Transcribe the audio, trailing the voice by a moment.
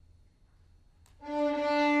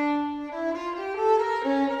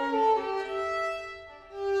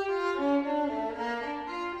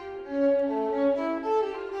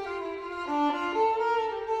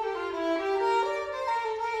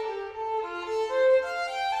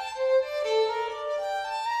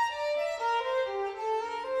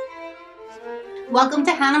Welcome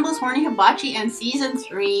to Hannibal's Horny Hibachi and Season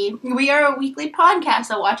 3. We are a weekly podcast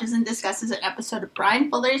that watches and discusses an episode of Bryan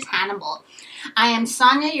Fuller's Hannibal. I am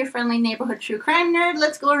Sonya, your friendly neighborhood true crime nerd.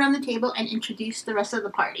 Let's go around the table and introduce the rest of the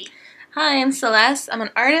party. Hi, I'm Celeste. I'm an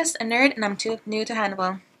artist, a nerd, and I'm new to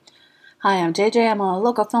Hannibal. Hi, I'm JJ. I'm a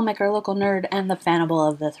local filmmaker, local nerd, and the Hannibal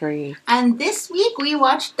of the three. And this week we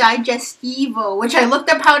watched Digestivo, which I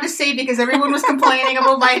looked up how to say because everyone was complaining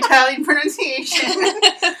about my Italian pronunciation.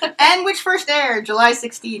 And which first aired July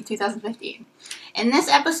 16, 2015. In this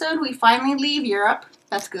episode, we finally leave Europe.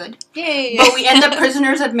 That's good. Yay! But we end up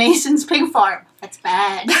prisoners at Mason's pig farm. That's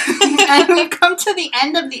bad. And we come to the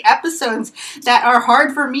end of the episodes that are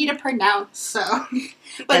hard for me to pronounce, so...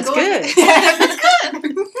 That's good. That's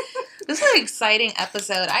good. This is an exciting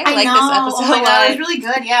episode. I know. like this episode. Oh my god, it was really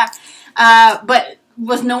good, yeah. But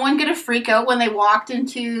was no one gonna freak out when they walked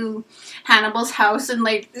into Hannibal's house and,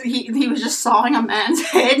 like, he was just sawing a man's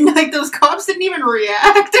head and, like, those cops didn't even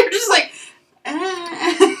react. They were just like,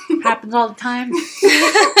 Happens all the time.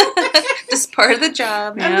 Just part of the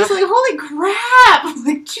job. I'm just like, holy crap! I'm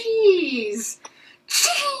like, jeez.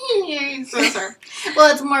 So sorry.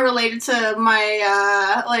 Well, it's more related to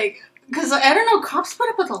my, because I don't know, cops put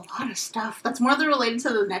up with a lot of stuff. That's more related to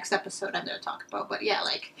the next episode I'm going to talk about. But yeah,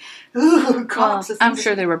 like, ooh, cops. Well, I'm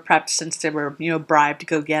sure they were prepped since they were, bribed to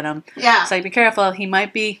go get him. Yeah. It's like, be careful. He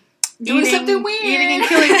might be doing something weird. Eating and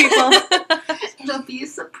killing people. It'll be a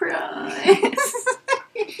surprise.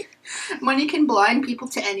 Money can blind people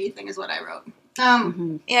to anything is what I wrote.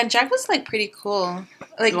 Yeah, Jack was, like, pretty cool.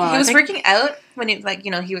 Like, well, he was freaking out when he, like,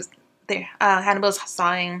 he was there. Hannibal's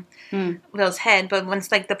sawing Will's head, but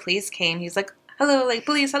once, like, the police came, he was like, hello, like,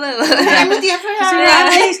 police, hello. I'm with the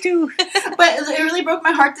FBI. Too. But it really broke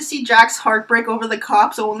my heart to see Jack's heartbreak over the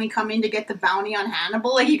cops only coming to get the bounty on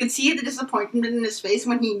Hannibal. Like, you could see the disappointment in his face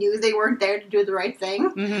when he knew they weren't there to do the right thing.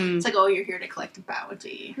 Mm-hmm. It's like, oh, you're here to collect the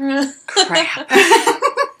bounty. Crap.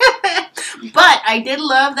 But I did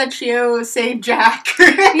love that Chio saved Jack.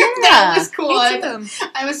 Yeah. That was cool.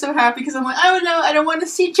 I was so happy because I'm like, oh no, I don't want to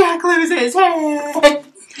see Jack lose his head.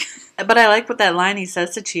 But I like what that line he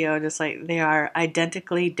says to Chio, just like, they are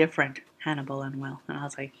identically different, Hannibal and Will. And I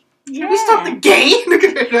was like, yeah. Can we stop the game?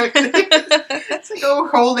 It's like, oh,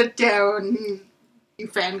 hold it down, you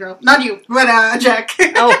fangirl. Not you, but Jack.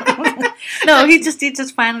 Oh. No, he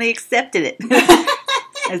just finally accepted it.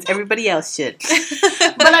 As everybody else should.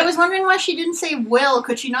 But I was wondering why she didn't say Will.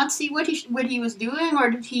 Could she not see what he was doing, or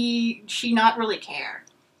did she not really care?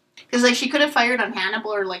 Because, like, she could have fired on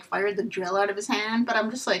Hannibal or, like, fired the drill out of his hand, but I'm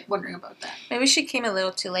just, like, wondering about that. Maybe she came a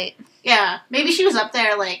little too late. Yeah. Maybe she was up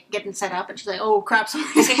there, like, getting set up, and she's like, oh, crap,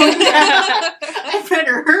 somebody's going down. I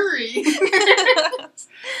better hurry.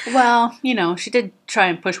 Well, she did try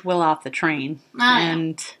and push Will off the train.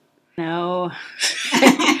 And, no.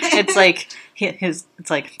 It's like, it's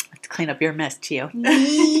like, let's clean up your mess, Chio. So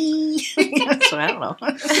I don't know.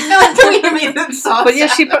 But yeah,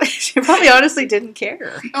 she probably honestly didn't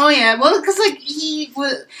care. Oh yeah, well, because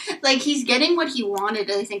he's getting what he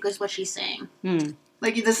wanted. I think is what she's saying.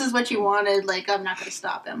 Like, this is what you wanted. Like, I'm not going to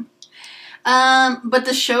stop him. But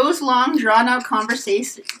the show's long, drawn-out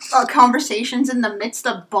conversations in the midst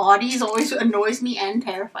of bodies always annoys me and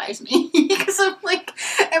terrifies me. Because I'm like,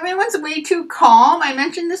 everyone's way too calm. I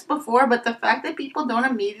mentioned this before, but the fact that people don't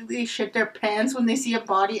immediately shit their pants when they see a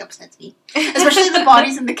body upsets me. Especially the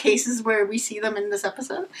bodies in the cases where we see them in this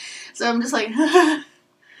episode. So I'm just like...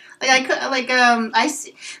 I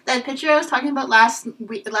see that picture I was talking about last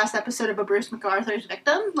episode about Bruce MacArthur's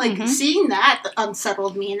victim. Like, seeing that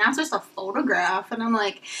unsettled me, and that's just a photograph. And I'm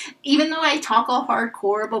like, even though I talk all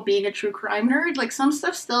hardcore about being a true crime nerd, like, some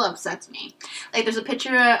stuff still upsets me. Like, there's a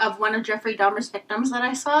picture of one of Jeffrey Dahmer's victims that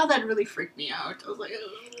I saw that really freaked me out. I was like,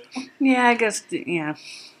 ugh. Yeah, I guess, yeah.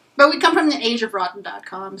 But we come from the age of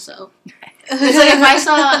Rotten.com, so it's like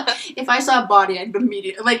if I saw a body, I'd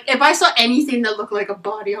immediately, like, if I saw anything that looked like a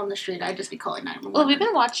body on the street, I'd just be calling 911. Well, we've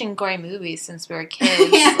been watching gory movies since we were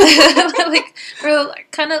kids. Like, we're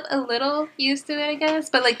kind of a little used to it, I guess.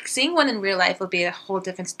 But, like, seeing one in real life will be a whole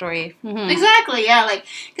different story. Mm-hmm. Exactly, yeah. Like,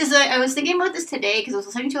 because I was thinking about this today because I was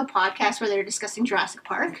listening to a podcast where they were discussing Jurassic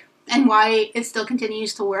Park and why it still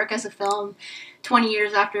continues to work as a film 20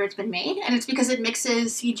 years after it's been made, and it's because it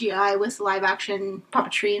mixes CGI with live-action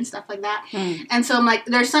puppetry and stuff like that. And so I'm like,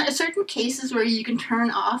 there's certain cases where you can turn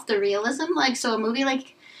off the realism, like, so a movie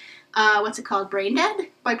like, what's it called, Brain Dead,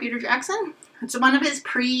 by Peter Jackson. It's one of his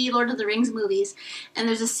pre-Lord of the Rings movies, and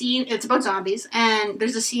there's a scene, it's about zombies, and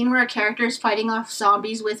there's a scene where a character is fighting off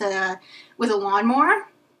zombies with a lawnmower.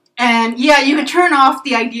 And yeah, you could turn off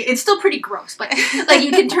the idea. It's still pretty gross, but like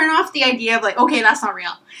you can turn off the idea of like, okay, that's not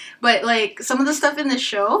real. But like some of the stuff in the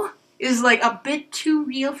show is like a bit too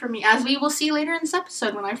real for me, as we will see later in this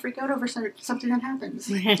episode when I freak out over something that happens.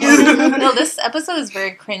 No, this episode is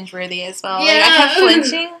very cringeworthy as well. Yeah. Like, I kept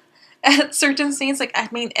flinching at certain scenes. Like, I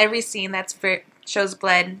mean, every scene that's shows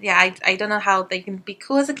blood. Yeah, I don't know how they can be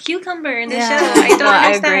cool as a cucumber in the show. I don't understand.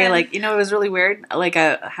 I agree. Like, it was really weird. Like,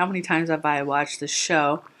 how many times have I watched this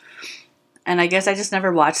show? And I guess I just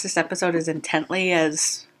never watched this episode as intently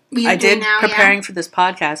as I did preparing for this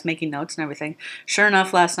podcast, making notes and everything. Sure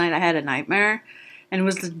enough, last night I had a nightmare. And it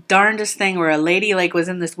was the darndest thing where a lady, like, was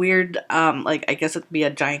in this weird, like, I guess it'd be a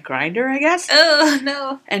giant grinder, I guess. Oh,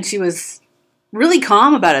 no. And she was really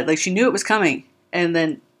calm about it. Like, she knew it was coming. And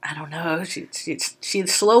then, I don't know, she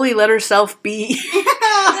slowly let herself be.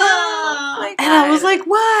 Oh, and I was like,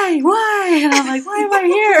 why? And I'm like, why am I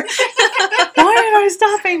here? Why am I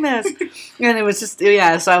stopping this? And it was just,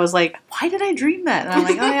 so I was like, why did I dream that? And I'm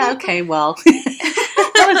like, oh yeah, okay, well.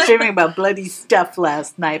 I was dreaming about bloody stuff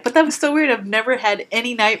last night, but that was so weird. I've never had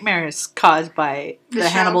any nightmares caused by the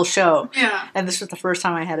Hannibal show. Yeah. And this was the first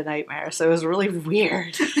time I had a nightmare, so it was really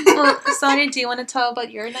weird. Well, Sonya, do you want to tell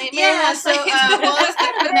about your nightmare? Yeah, so, it's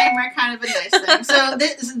kind of a nightmare, kind of a nice thing. So,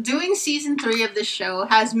 doing season 3 of this show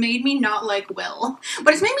has made me not like Will,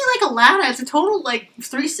 but it's made me like Alana. It's a total, like, a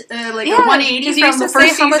 180 from the first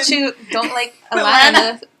season. How much you don't like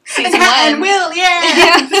Alana. Season 1. And Will,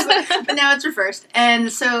 yeah. But now it's reversed.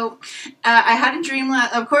 And so I had a dream.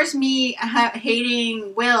 Of course, me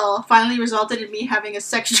hating Will finally resulted in me having a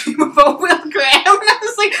sex dream about Will Graham. And I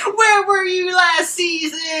was like, where were you last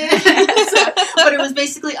season? But it was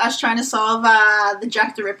basically us trying to solve the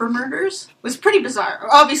Jack the Ripper murders. It was pretty bizarre.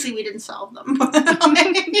 Obviously, we didn't solve them. But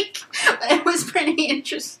it was pretty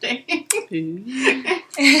interesting.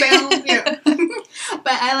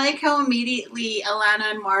 But I like how immediately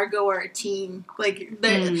Alana and Margot are a team. Like,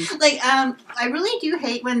 I really do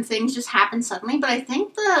hate when things just happen suddenly, but I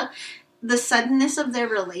think the suddenness of their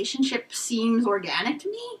relationship seems organic to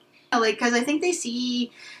me. Like, because I think they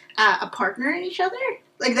see a partner in each other.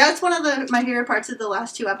 Like, that's one of my favorite parts of the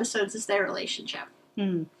last 2 episodes is their relationship.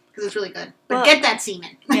 Because it's really good. But get that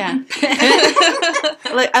semen. Yeah.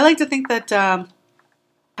 I like to think that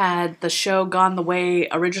had the show gone the way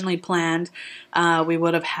originally planned, we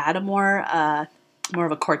would have had a more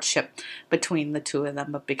of a courtship between the two of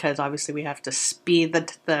them. But because obviously we have to speed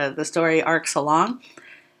the story arcs along.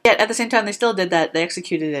 Yet at the same time, they still did that. They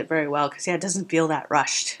executed it very well because it doesn't feel that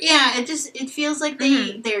rushed. Yeah, it feels like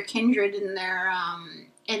they're kindred in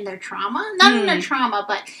their trauma. Not in their trauma,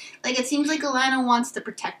 but like it seems like Alana wants to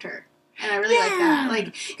protect her. And I really like that.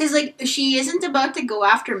 Like, because, like, she isn't about to go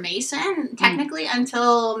after Mason, technically,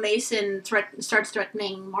 until Mason starts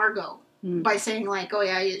threatening Margot by saying, like, oh,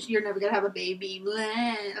 yeah, you're never going to have a baby,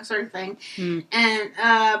 that sort of thing. And,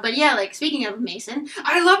 but, yeah, like, speaking of Mason,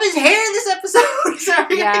 I love his hair in this episode.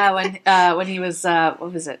 Sorry. Yeah, when he was,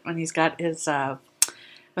 what was it? When he's got his,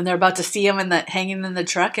 when they're about to see him hanging in the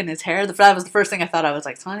truck and his hair, that was the first thing I thought. I was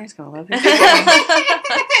like, Sonny's going to love his hair.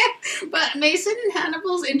 But Mason and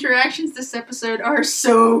Hannibal's interactions this episode are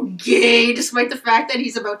so gay, despite the fact that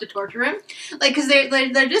he's about to torture him. Like, because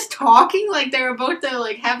they're just talking like they're about to,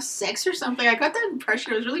 like, have sex or something. I got that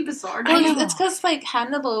impression. It was really bizarre. Well, it's because, like,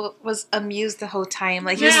 Hannibal was amused the whole time.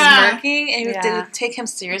 Like, he was smirking, and it didn't take him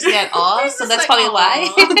seriously at all, so that's probably why.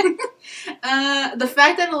 The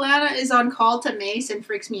fact that Alana is on call to Mason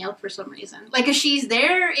freaks me out for some reason. Like, 'cause she's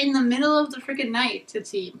there in the middle of the freaking night, it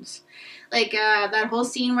seems. Like, that whole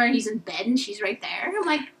scene where he's in bed and she's right there. I'm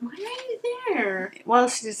like, why are you there? Well,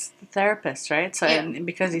 she's the therapist, right? So, and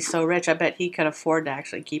because he's so rich, I bet he could afford to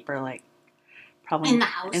actually keep her, like, probably in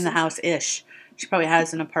the house-ish. She probably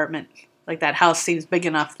has an apartment. Like, that house seems big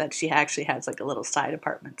enough that she actually has, like, a little side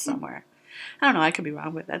apartment somewhere. I don't know. I could be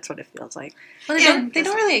wrong, but that's what it feels like. Well, they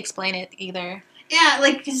don't really explain it either. Yeah,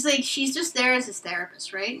 like, cause, like, she's just there as his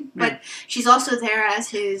therapist, right? But she's also there as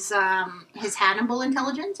his Hannibal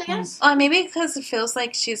intelligence, I guess. Oh, maybe because it feels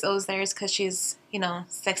like she's always there is because she's,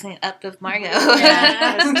 sexing it up with Margot.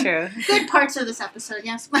 Yeah, that's true. Good parts of this episode,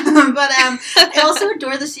 yes. But I also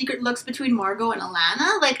adore the secret looks between Margot and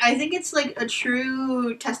Alana. Like, I think it's, like, a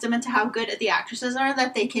true testament to how good the actresses are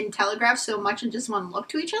that they can telegraph so much in just one look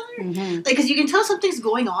to each other. Mm-hmm. Like, because you can tell something's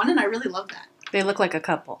going on, and I really love that. They look like a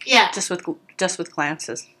couple. Yeah. Just with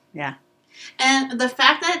glances. Yeah. And the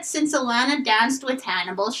fact that since Alana danced with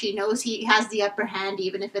Hannibal, she knows he has the upper hand,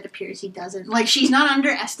 even if it appears he doesn't. Like, she's not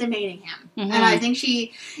underestimating him. Mm-hmm. And I think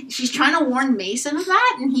she's trying to warn Mason of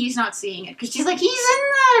that, and he's not seeing it. Because she's like, he's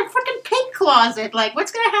in the freaking pig closet. Like,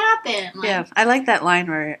 what's going to happen? Like, yeah, I like that line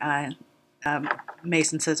where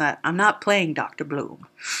Mason says, I'm not playing Dr. Bloom.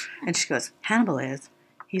 And she goes, Hannibal is.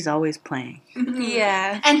 He's always playing.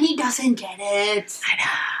 Yeah. And he doesn't get it. I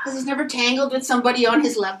know. Because he's never tangled with somebody on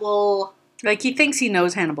his level. Like, he thinks he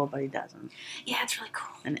knows Hannibal, but he doesn't. Yeah, it's really cool.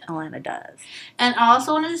 And Alana does. And I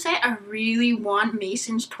also wanted to say, I really want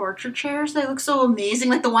Mason's torture chairs. They look so amazing.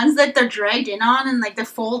 Like, the ones that they're dragged in on and, like, they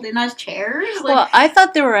fold in as chairs. Like, well, I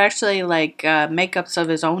thought they were actually, like, makeups of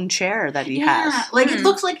his own chair that he has. Like, it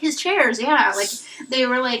looks like his chairs, yeah. Like, they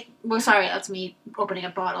were, like... Well, sorry, that's me opening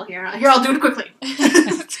a bottle here. Here, I'll do it quickly.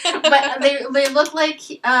 But they look like...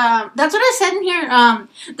 that's what I said in here.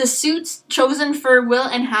 The suits chosen for Will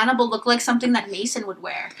and Hannibal look like something that Mason would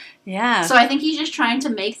wear. Yeah. So I think he's just trying to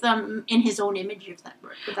make them in his own image, if that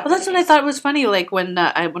works. Well, that's what I thought was funny. Like, when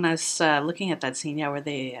I was looking at that scene, where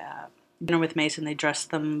they... dinner with Mason, they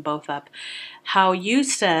dressed them both up. How you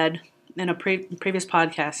said in a previous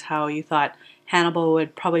podcast how you thought Hannibal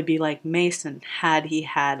would probably be like Mason had he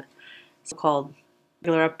had so-called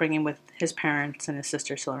regular upbringing with his parents and his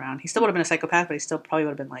sister still around. He still would have been a psychopath, but he still probably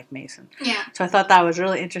would have been like Mason. Yeah. So I thought that was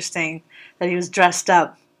really interesting that he was dressed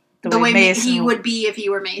up the way Mason he would be if he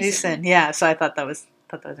were Mason. Yeah. So I thought that was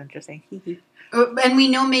interesting. And we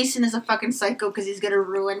know Mason is a fucking psycho because he's going to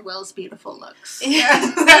ruin Will's beautiful looks.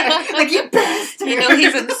 Yeah. Like, you bastard. You know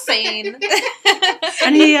he's insane.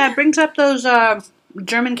 And he brings up those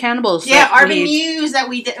German cannibals. Yeah, Armin Muse that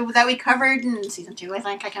we covered in season 2, I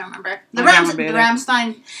think. I can't remember. The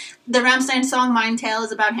Rammstein song "Mein Tale"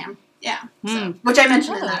 is about him. Yeah, so, which I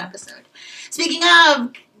mentioned in that episode. Speaking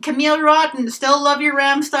of Camille Rotten, still love your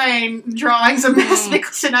Rammstein drawings of Miss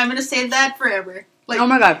Mickelson. I'm going to say that forever. Like, oh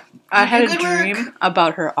my god, I had a dream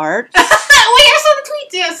about her art. Wait, I saw the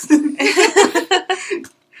tweet, yes.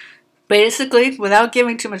 Basically, without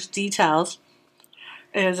giving too much details,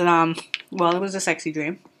 is well, it was a sexy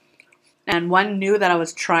dream. And one knew that I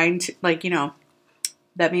was trying to, like, you know,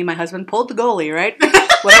 that me and my husband pulled the goalie, right?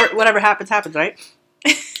 whatever happens, right?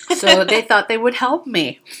 So they thought they would help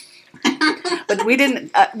me. But we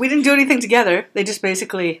didn't do anything together. They just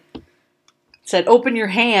basically said, "Open your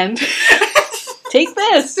hand. Take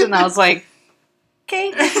this." And I was like,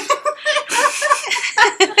 "Okay."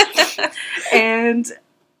 And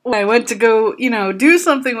when I went to go, you know, do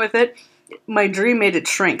something with it, my dream made it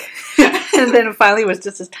shrink. And then it finally was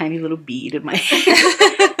just this tiny little bead in my hand.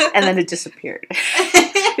 And then it disappeared.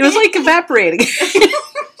 It was like evaporating.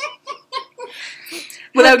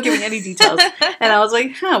 Without giving any details. And I was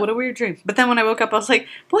like, what a weird dream. But then when I woke up, I was like,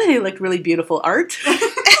 boy, they looked really beautiful art.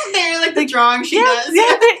 They're like the drawings she does.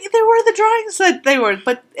 Yeah, they were the drawings that they were,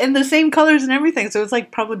 but in the same colors and everything. So it's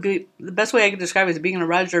like probably the best way I could describe it is being in a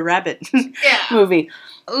Roger Rabbit movie.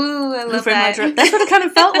 Ooh, I love that. That's what it kind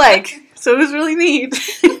of felt like. So it was really neat.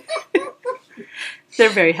 They're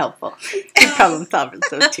very helpful. Good problem solvers,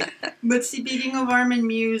 those two. But speaking of Armin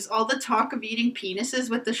Muse, all the talk of eating penises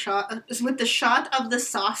with the shot of the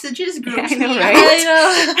sausages grossed me out. I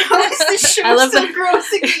know. How is this show so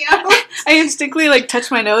grossing me out? I instinctively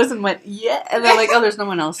touched my nose and went, yeah, and then oh, there's no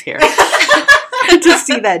one else here. To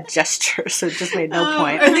see that gesture, so it just made no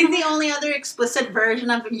point. I think the only other explicit version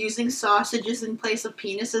of using sausages in place of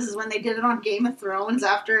penises is when they did it on Game of Thrones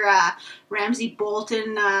after Ramsay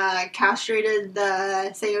Bolton castrated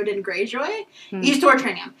Theoden Greyjoy. He was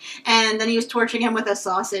torturing him. And then he was torturing him with a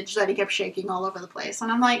sausage that he kept shaking all over the place.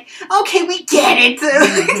 And I'm like, okay, we get it.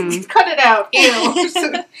 Just cut it out. Ew.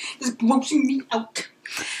 Just grossing me out.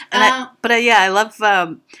 I love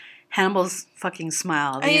Hannibal's fucking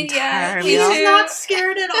smile the entire meal. He's not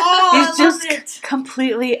scared at all. He's just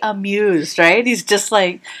completely amused, right? He's just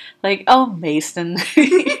like, oh, Mason.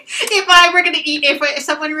 If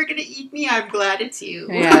someone were gonna eat me, I'm glad it's you.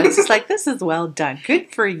 Yeah, it's just like, this is well done.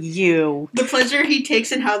 Good for you. The pleasure he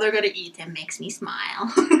takes in how they're gonna eat him makes me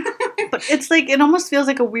smile. But it's like, it almost feels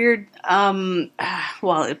like a weird,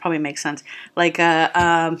 well, it probably makes sense. Like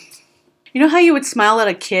you know how you would smile at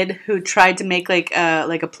a kid who tried to make like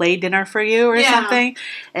a play dinner for you or something?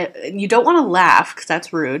 You don't want to laugh because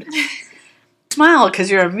that's rude. Smile because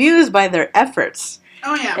you're amused by their efforts.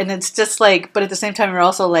 Oh, yeah. And it's just like, but at the same time, you're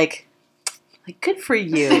also like good for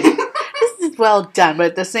you. This is well done. But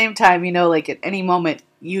at the same time, you know, like at any moment,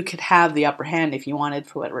 you could have the upper hand if you wanted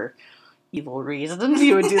for whatever evil reasons.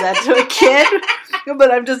 You would do that to a kid.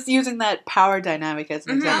 But I'm just using that power dynamic as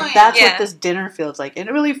an example. That's what this dinner feels like. And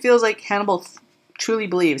it really feels like Hannibal truly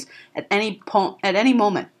believes at any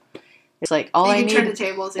moment. It's like all I need. Turn the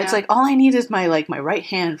tables, It's like all I need is my right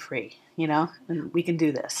hand free, you know, and we can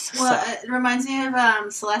do this. Well, it reminds me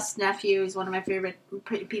of Celeste's nephew. He's one of my favorite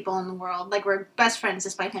people in the world. Like, we're best friends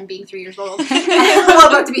despite him being 3 years old. Well,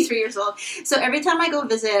 about to be 3 years old. So every time I go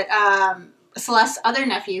visit Celeste's other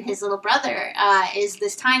nephew, his little brother, is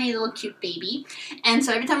this tiny little cute baby. And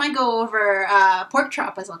so every time I go over, Pork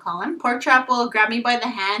Chop, as I'll call him, Pork Chop will grab me by the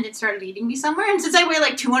hand and start leading me somewhere. And since I weigh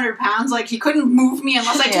like 200 pounds, like he couldn't move me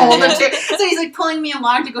unless I told him to. So he's like pulling me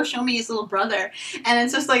along to go show me his little brother. And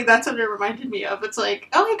it's just like, that's what it reminded me of. It's like,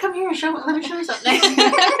 oh, hey, come here, let me show you something.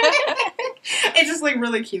 It's just like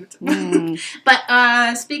really cute.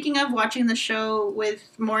 But speaking of watching the show with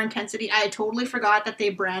more intensity, I totally forgot that they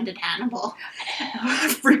branded Hannibal.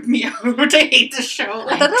 It freaked me out. I hate the show.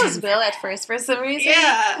 I thought that was Will at first for some reason.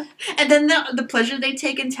 Yeah. And then the pleasure they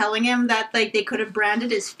take in telling him that like they could have branded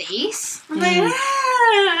his face. I'm like,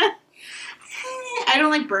 I don't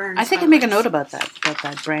like burns. I think I make a note about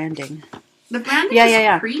that branding. The branding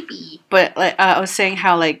is creepy. But like, I was saying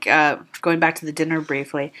how like going back to the dinner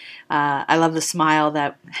briefly, I love the smile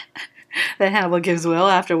that Hannibal gives Will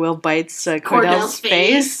after Will bites Cordell's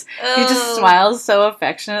face. He just smiles so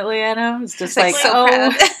affectionately at him. It's just like so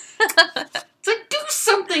proud. It's like, do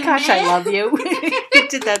something, gosh, man. I love you. You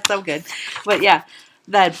did that so good. But yeah,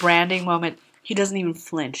 that branding moment, he doesn't even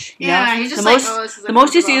flinch. You know? He's just the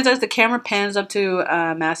most you see is as the camera pans up to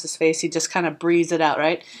Mass's face, he just kind of breathes it out,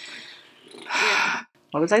 right? Yeah.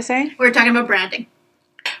 What was I saying? We were talking about branding.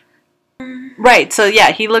 Right. So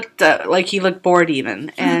yeah, he looked like he looked bored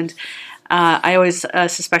even, and I always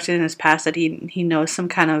suspected in his past that he knows some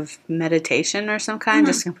kind of meditation or some kind,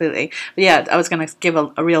 just completely. But yeah, I was gonna give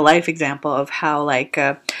a real life example of how like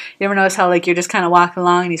you ever notice how like you're just kind of walking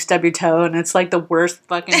along and you stub your toe and it's like the worst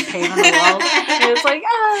fucking pain in the world, and it's like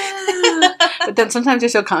But then sometimes you're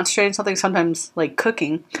so concentrated on something, sometimes like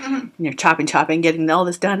cooking, and you're chopping, getting all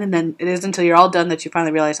this done, and then it isn't until you're all done that you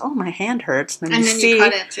finally realize, oh, my hand hurts. And then you see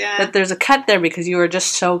cut it, that there's a cut there because you were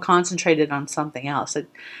just so concentrated on something else.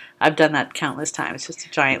 I've done that countless times. It's just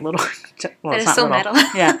a giant little... Well, it's not so little.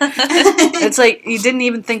 Metal. Yeah. It's like you didn't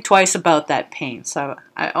even think twice about that pain. So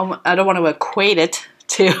I don't want to equate it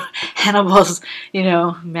to Hannibal's,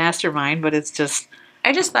 mastermind, but it's just...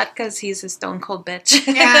 I just thought because he's a stone cold bitch.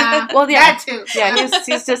 Yeah. Well, yeah. That too.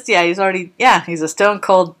 Yeah, he's a stone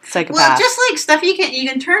cold psychopath. Well, just like stuff you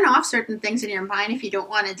can turn off certain things in your mind if you don't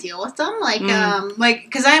want to deal with them. Like,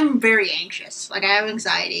 because I'm very anxious. Like, I have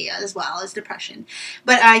anxiety as well as depression.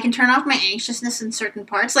 But I can turn off my anxiousness in certain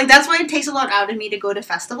parts. Like, that's why it takes a lot out of me to go to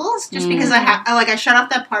festivals. Just because I shut off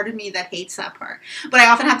that part of me that hates that part. But I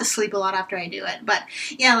often have to sleep a lot after I do it. But,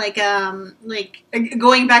 yeah, like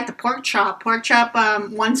going back to Pork Chop.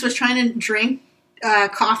 Once was trying to drink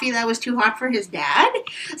coffee that was too hot for his dad,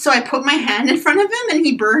 so I put my hand in front of him and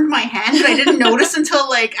he burned my hand, but I didn't notice until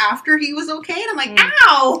like after he was okay, and I'm like,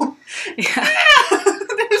 ow! Yeah.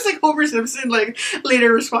 There was like Homer Simpson like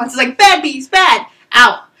later responses like, bad bees, bad,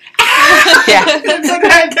 ow. Yeah, it's like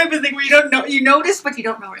that type of thing where you don't know, you notice but you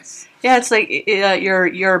don't notice. Yeah, it's like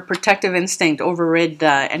your protective instinct overrid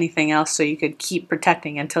anything else, so you could keep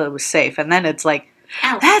protecting until it was safe, and then it's like,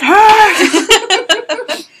 ow, that hurt.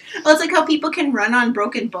 Well, it's like how people can run on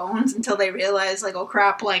broken bones until they realize, like, oh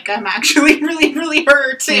crap, like I'm actually really, really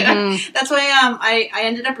hurt. Mm-hmm. That's why I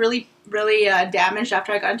ended up really, really damaged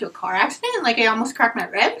after I got into a car accident. Like I almost cracked my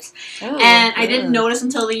ribs, and I didn't notice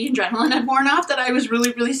until the adrenaline had worn off that I was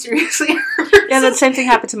really, really seriously hurt. Yeah, that same thing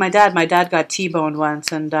happened to my dad. My dad got T-boned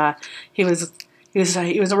once, and he was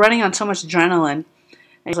running on so much adrenaline.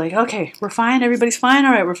 And he's like, okay, we're fine, everybody's fine,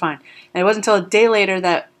 all right, we're fine. And it wasn't until a day later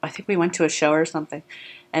that I think we went to a show or something.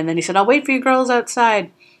 And then he said, I'll wait for you girls outside.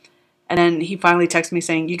 And then he finally texted me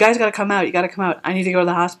saying, you guys got to come out. You got to come out. I need to go to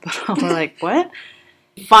the hospital. We're like, what?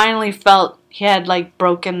 He finally felt he had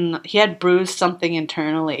bruised something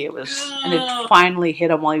internally. And it finally hit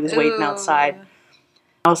him while he was waiting outside.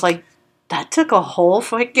 I was like, that took a whole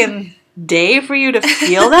freaking day for you to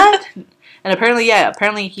feel that? And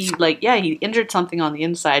apparently he injured something on the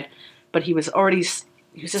inside, but he was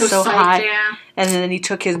just so high. Yeah. And then he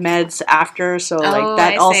took his meds after, so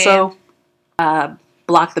that also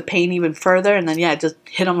blocked the pain even further. And then it just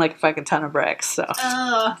hit him like a fucking ton of bricks. So.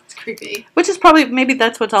 Oh, it's creepy. Which is probably maybe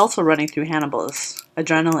that's what's also running through Hannibal's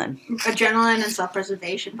adrenaline. Adrenaline and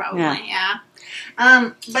self-preservation, probably. Yeah.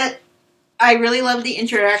 But I really love the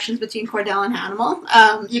interactions between Cordell and Hannibal.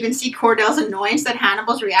 You can see Cordell's annoyance that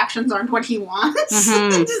Hannibal's reactions aren't what he wants.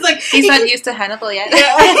 Mm-hmm. Just like, he's not used to Hannibal yet.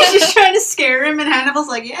 Yeah, he's just trying to scare him, and Hannibal's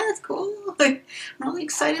like, yeah, that's cool. Like, I'm really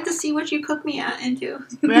excited to see what you cook me into.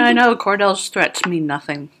 Yeah, I know. Cordell's threats mean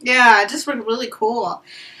nothing. Yeah, just really cool.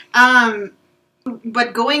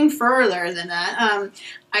 But going further than that,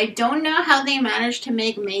 I don't know how they managed to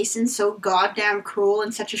make Mason so goddamn cruel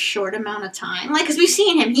in such a short amount of time. Like, because we've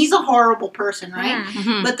seen him. He's a horrible person, right?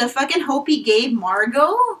 Mm-hmm. But the fucking hope he gave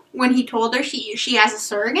Margot when he told her she has a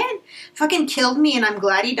surrogate fucking killed me, and I'm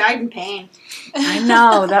glad he died in pain. I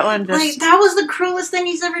know, that one just... Like, that was the cruelest thing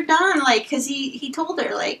he's ever done. Like, because he told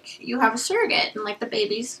her, like, you have a surrogate, and, like, the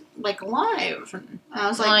baby's, like, alive. And I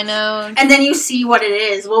was like... I know. And then you see what it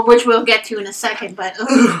is, well, which we'll get to in a second, but...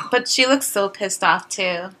 Ugh. But she looks so pissed off, too.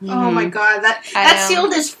 Mm-hmm. Oh, my God. That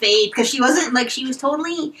sealed his fate, because she wasn't, like, she was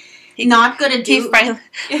totally... not gonna do. He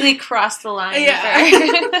finally crossed the line.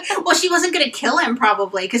 Yeah. Well, she wasn't gonna kill him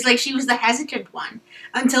probably because like she was the hesitant one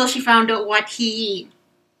until she found out what he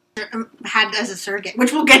had as a surrogate,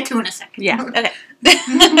 which we'll get to in a second. Yeah. Okay.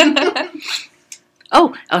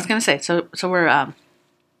 Oh, I was gonna say. So we're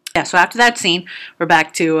So after that scene, we're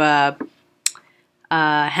back to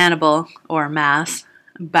Hannibal or Mass.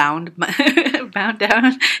 Bound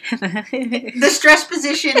down. The stress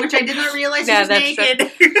position, which I did not realize he was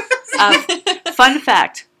naked. Fun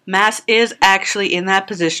fact, Mass is actually in that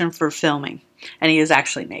position for filming. And he is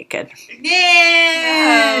actually naked.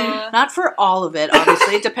 Yeah! Not for all of it,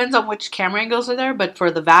 obviously. It depends on which camera angles are there, but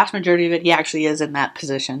for the vast majority of it, he actually is in that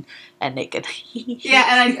position and naked.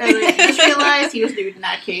 Yeah, and I just realized he was nude in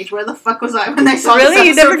that cage. Where the fuck was I when I saw really?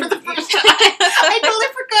 this episode for the first time? I totally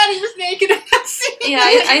forgot he was naked in that scene.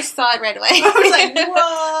 Yeah, I saw it right away. I was like,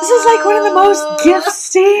 whoa. This is like one of the most gift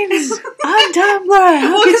scenes on Tumblr.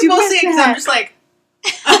 Well, because mostly because I'm just like...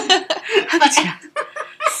 How could you...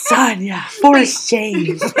 Sonya, for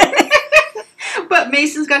shame. But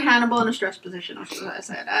Mason's got Hannibal in a stress position, which is what I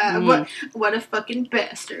said. What a fucking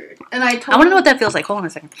bastard. And I want to know what that feels like. Hold on a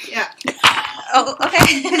second. Yeah. Oh,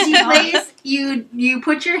 okay. Because he plays, you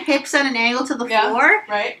put your hips at an angle to the floor.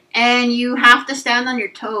 Right. And you have to stand on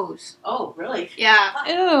your toes. Oh, really? Yeah.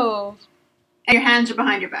 Ew. And your hands are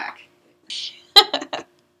behind your back.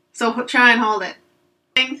 So try and hold it.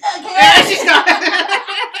 Okay. Yeah, she's got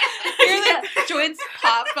You're like joints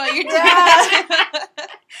pop while you're doing that.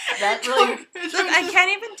 That really... Look, I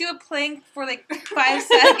can't even do a plank for like 5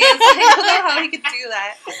 seconds. I don't know how he could do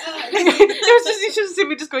that. You should see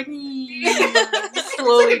me just going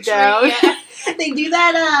slowly like down. Yeah. They do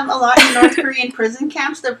that a lot in North Korean prison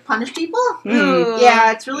camps to punish people.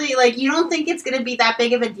 Yeah, it's really like you don't think it's gonna be that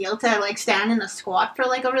big of a deal to like stand in a squat for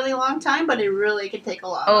like a really long time, but it really can take a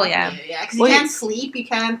lot. Oh yeah, yeah, because you can't sleep, you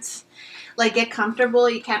can't like get comfortable,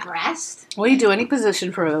 you can't rest. Well, you do any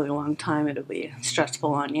position for a really long time, it'll be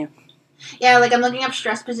stressful on you. Yeah, like I'm looking up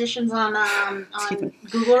stress positions on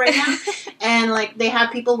Google right now, and like they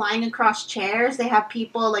have people lying across chairs, they have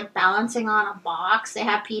people like balancing on a box, they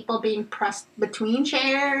have people being pressed between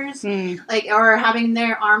chairs, like or having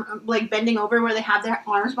their arm like bending over where they have their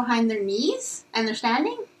arms behind their knees and they're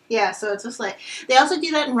standing. Yeah, so it's just like they also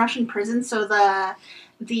do that in Russian prisons. So the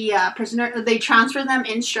prisoner, they transfer them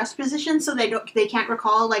in stress positions so they can't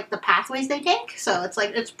recall like the pathways they take. So it's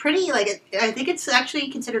like it's pretty like I think it's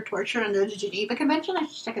actually considered torture under the Geneva Convention. I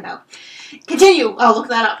should check it out. Continue. I'll look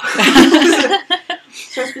that up.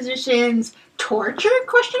 Stress positions, torture?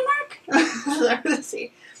 Question mark. Let's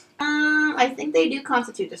see. I think they do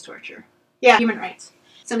constitute as torture. Yeah, human rights.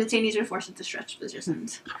 Some detainees are forced into stress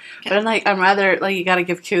positions. Okay. But I'm rather like you got to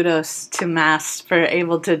give kudos to Mass for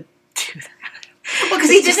able to do that. Well, because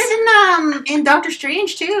he did it in Doctor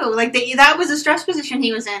Strange too. Like that was a stress position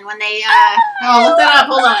he was in when they. I'll look that up.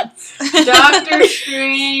 Hold on. Doctor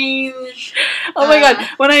Strange. Oh my god!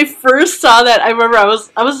 When I first saw that, I remember I was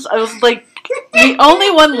like the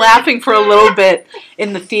only one laughing for a little bit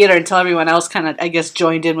in the theater until everyone else kind of I guess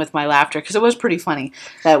joined in with my laughter because it was pretty funny.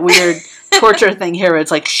 That weird torture thing here. Where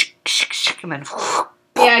it's like shh, shh, shh, and then.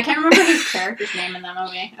 Yeah, I can't remember his character's name in that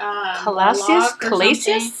movie.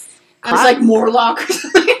 Calasius. I was like Morlock or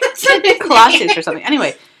something. Colossus or something.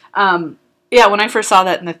 Anyway, yeah, when I first saw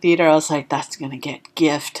that in the theater, I was like, that's going to get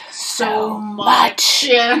gift so much.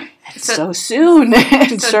 Yeah. So soon.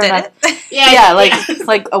 And So sure did enough, it?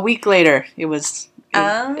 like a week later, it was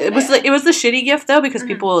it was the shitty gift though because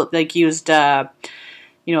people like used a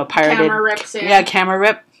pirated camera rips. Yeah, camera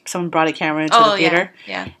rip. Someone brought a camera into the theater.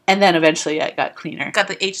 Yeah. And then eventually it got cleaner. Got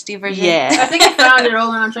the HD version. Yeah. I think I found it.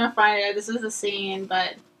 Hold on, I'm trying to find it. This is the scene,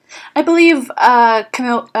 but I believe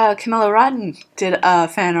Camilla Rotten did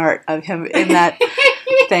fan art of him in that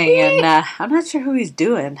thing, and I'm not sure who he's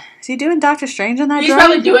doing. Is he doing Doctor Strange in that? He's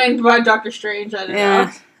probably doing Doctor Strange. I don't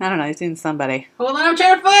know. I don't know. He's doing somebody. Hold on, I'm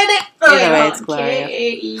trying to find it. Either way, it's glorious.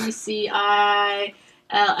 Kaecils.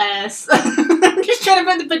 I'm just trying to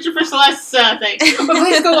find the picture for Celeste's thing. But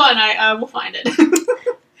please go on. I will find it.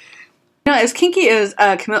 As kinky as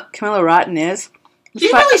Camilla Rotten is,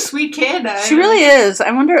 She's a really sweet kid. She really is.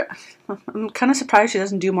 I wonder. I'm kind of surprised she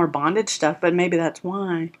doesn't do more bondage stuff, but maybe that's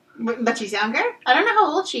why. But she's younger? I don't know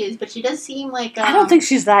how old she is, but she does seem like... I don't think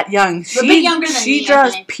she's that young. A bit younger than me, She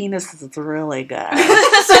draws penises really good.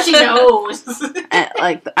 So she knows.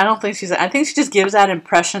 I don't think she's... I think she just gives that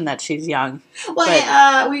impression that she's young. Well,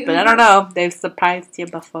 but I don't know. They've surprised you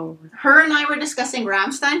before. Her and I were discussing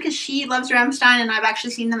Rammstein, because she loves Rammstein, and I've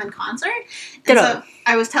actually seen them in concert. Good. So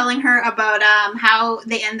I was telling her about how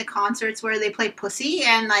they end the concerts where they play Pussy,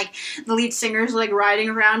 and like the lead singer's like riding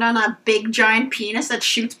around on a big giant penis that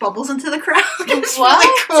shoots bubbles into the crowd. It's really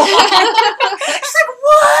cool. She's like,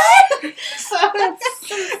 what? So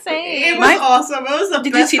That's insane. It was awesome. It was the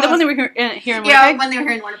Did best you see them when they were here in Winnipeg? Yeah, when they were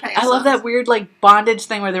here in Winnipeg. I love that weird like bondage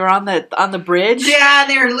thing where they were on the bridge. Yeah,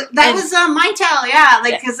 that was Mindtale. Yeah,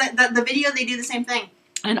 like because the video they do the same thing.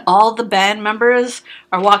 And all the band members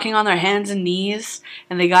are walking on their hands and knees,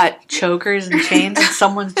 and they got chokers and chains, and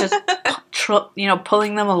someone's just,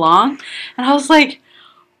 pulling them along. And I was like,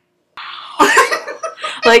 I'll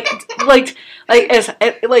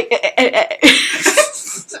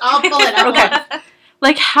pull it up. Okay.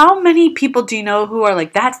 Like, how many people do you know who are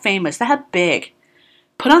like that famous, that big,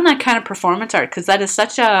 put on that kind of performance art? Because that is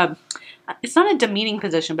such a, it's not a demeaning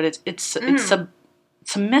position, but it's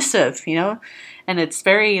submissive, and it's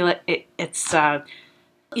very, you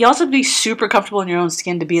also have to be super comfortable in your own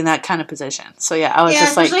skin to be in that kind of position. So yeah, I was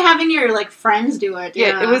just like, especially having your like friends do it.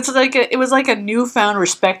 Yeah, it was like a newfound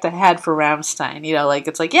respect I had for Rammstein. Like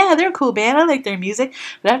it's like, yeah, they're a cool band. I like their music,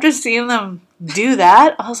 but after seeing them do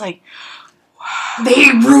that, I was like, wow, they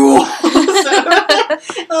rule.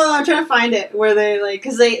 I'm trying to find it where they like,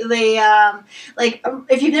 because they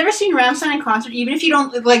if you've never seen Rammstein in concert, even if you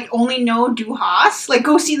don't like only know Du Hast, like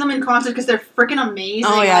go see them in concert because they're freaking amazing.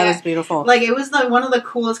 Oh yeah, it was beautiful. Like it was one of the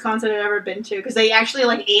coolest concerts I've ever been to, because they actually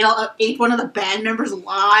like ate one of the band members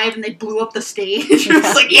alive and they blew up the stage. It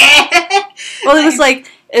was like, yeah. Well, it was like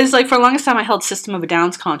for the longest time I held System of a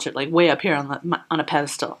Down's concert like way up here on a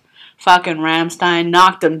pedestal. Fucking Rammstein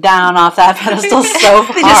knocked him down off that pedestal so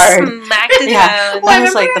hard. Just smacked it down. That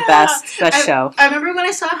was like the best show. I remember when I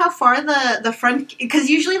saw how far the front, because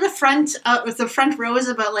usually the front row is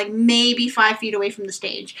about like maybe 5 feet away from the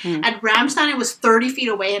stage. At Rammstein, it was 30 feet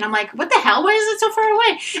away, and I'm like, what the hell? Why is it so far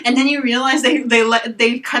away? And then you realize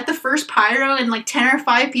they cut the first pyro, and like 10 or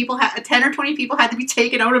 20 people had to be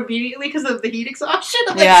taken out immediately because of the heat exhaustion.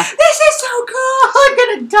 I'm like, this is so cool. I'm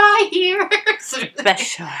gonna die here. Best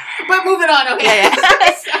show. But moving on, okay. Yeah.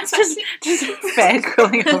 just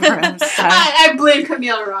fangirling over Rammstein. I blame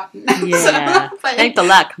Camille Rotten. Yeah. Thank the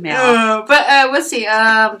luck, Camille. But let's see.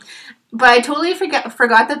 But I totally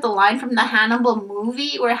forgot that the line from the Hannibal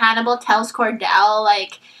movie where Hannibal tells Cordell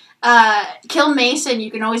like, kill Mason, you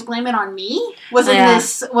can always blame it on me, was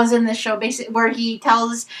in this show, basically, where he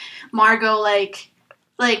tells Margot like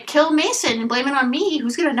kill Mason and blame it on me.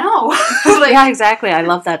 Who's gonna know? Like, yeah, exactly. I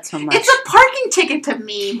love that so much. It's a parking ticket to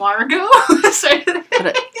me, Margot.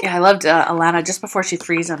 I loved Alana just before she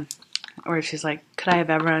frees him, where she's like, "Could I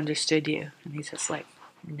have ever understood you?" And he's just like,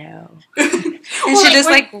 "No." And she just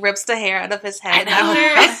like rips the hair out of his head. I know.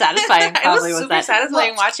 How satisfying probably it was super that.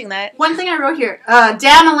 satisfying watching that. One thing I wrote here,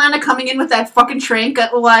 damn Alana coming in with that fucking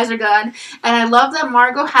tranquilizer gun. And I love that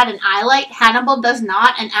Margot had an eye light, Hannibal does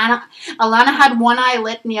not, and Alana had one eye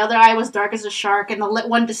lit and the other eye was dark as a shark, and the lit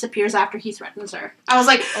one disappears after he threatens her. I was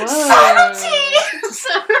like, subtlety! So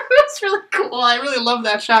it's really cool. I really love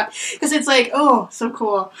that shot. Because it's like, oh, so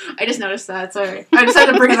cool. I just noticed that, sorry. I just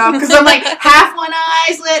had to bring it up, because I'm like, half one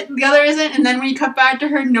eye's lit, the other isn't, and then when you cut back to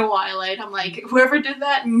her, no eye light. I'm like, whoever did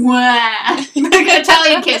that, mwah. Like an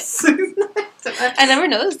Italian kiss. I never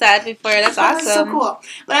noticed that before. That's awesome. That's so cool.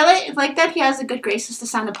 But I like that he has the good graces to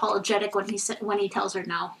sound apologetic when he tells her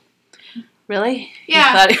no. Really?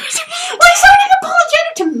 Yeah. You thought he was... Well, he sounded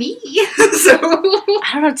apologetic to me. So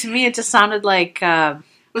I don't know. To me, it just sounded like it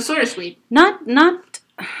was sort of sweet. Not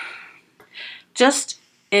just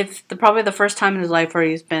probably the first time in his life where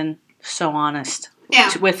he's been so honest.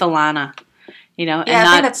 Yeah. With Alana. And I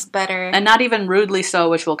think that's better. And not even rudely so,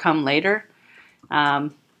 which will come later.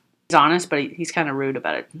 He's honest, but he's kind of rude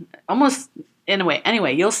about it. Almost in a way.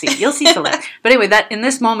 Anyway, you'll see Celeste. But anyway, that in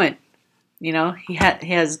this moment,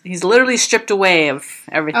 he's literally stripped away of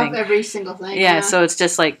everything. Of every single thing. Yeah, so it's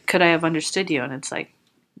just like, could I have understood you? And it's like,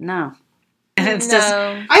 no. And it's no. just...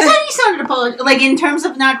 I thought he sounded apologetic. Like, in terms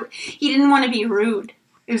of he didn't want to be rude,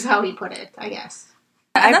 is how he put it, I guess.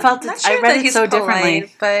 I read it so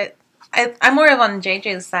differently. But I'm more of on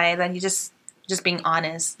JJ's side than you just being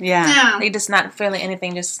honest. Yeah. Like just not feeling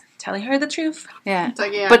anything, just telling her the truth. Yeah. It's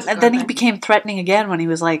like, yeah, But it's then he garbage. became threatening again when he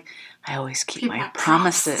was like, I always keep my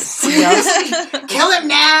promises. Kill him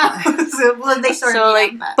now. They started So,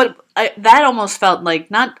 like, that. but that almost felt like,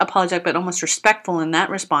 not apologetic, but almost respectful in that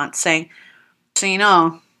response, saying, so you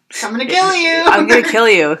know, I'm gonna kill you. I'm gonna kill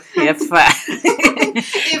you if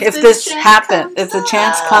if this happens, if the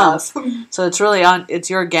chance comes. So it's really it's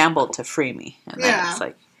your gamble to free me. And then it's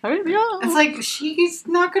like, it's like, she's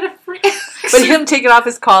not gonna free. But him taking off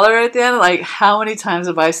his collar at the end, like, how many times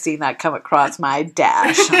have I seen that come across my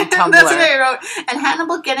dash on Tumblr? That's what I wrote. And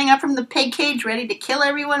Hannibal getting up from the pig cage ready to kill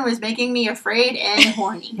everyone was making me afraid and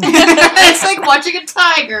horny. It's like watching a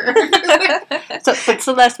tiger. But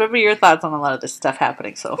Celeste, what were your thoughts on a lot of this stuff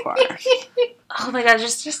happening so far? Oh my god,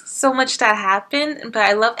 there's just so much that happened, but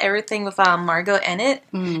I love everything with Margot in it.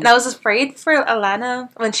 And I was afraid for Alana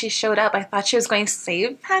when she showed up. I thought she was going to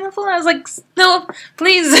save Hannibal. I was like, no,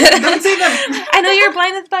 please. Don't say that. I know you're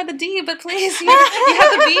blinded by the D, but please, you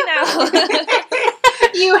have the B now.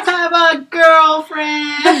 You have a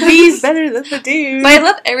girlfriend. The B's better than the dude. But I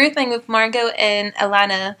love everything with Margot and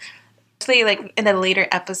Alana. Especially like in a later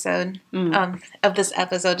episode of this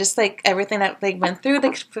episode, just like everything that they went through,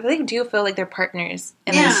 they really do feel like they're partners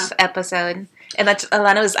in this episode, and that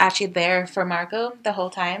Alana was actually there for Margot the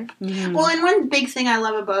whole time. Mm-hmm. Well, and one big thing I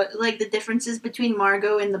love about like the differences between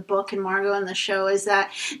Margot in the book and Margot in the show is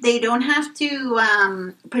that they don't have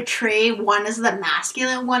to portray one as the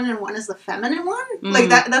masculine one and one as the feminine one. Like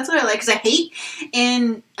that's what I like, because I hate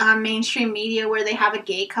in mainstream media where they have a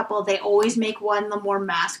gay couple, they always make one the more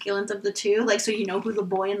masculine of the two, like, so you know who the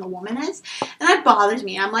boy and the woman is, and that bothers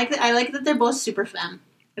me. I like that they're both super femme.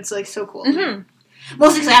 It's like so cool.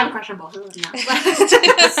 Mostly because I have a crush on both of them now.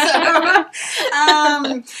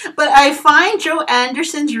 But I find Joe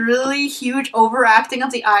Anderson's really huge overacting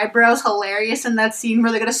of the eyebrows hilarious in that scene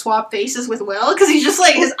where they're going to swap faces with Will. Because he's just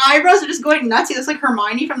like, his eyebrows are just going nuts. He looks like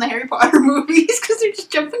Hermione from the Harry Potter movies because they're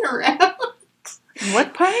just jumping around.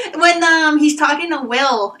 What part? When he's talking to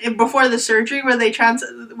Will before the surgery where they're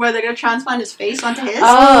gonna transplant his face onto his.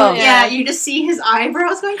 Oh, yeah. You just see his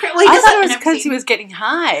eyebrows going crazy. Well, I thought it was because he was getting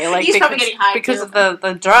high. Like, he's probably getting high because too. of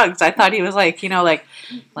the drugs. I thought he was like, you know, like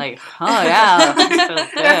oh yeah,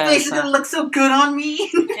 that face is gonna look so good on me.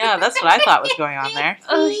 Yeah, that's what I thought was going on there.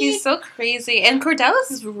 Oh, he's so crazy, and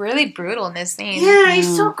Cordelis is really brutal in this scene. Yeah,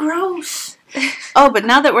 he's so gross. Oh, but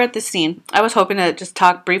now that we're at this scene, I was hoping to just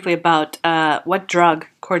talk briefly about what drug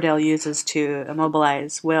Cordell uses to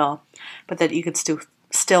immobilize Will, but that you could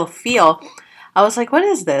still feel. I was like, what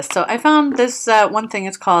is this? So I found this one thing.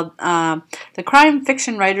 It's called the Crime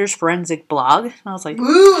Fiction Writers Forensic Blog. And I was like,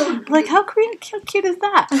 ooh, like how cute is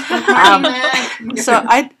that? So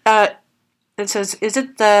it says, is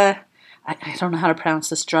it the, I don't know how to pronounce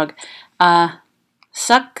this drug,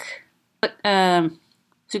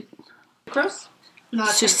 gross.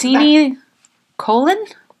 Succinylcholine?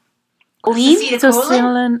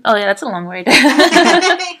 Succinylcholine. Oh yeah, that's a long word.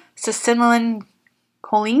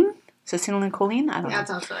 Succinylcholine? Succinylcholine? I don't know. That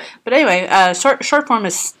sounds right. But anyway, short form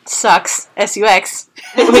is SUX, S-U-X,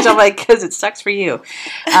 which I'm like, because it sucks for you,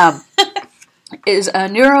 is a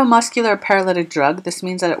neuromuscular paralytic drug. This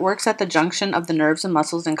means that it works at the junction of the nerves and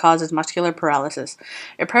muscles and causes muscular paralysis.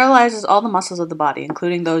 It paralyzes all the muscles of the body,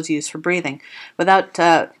 including those used for breathing. Without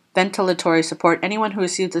ventilatory support, anyone who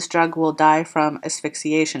receives this drug will die from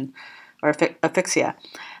asphyxiation or asphyxia.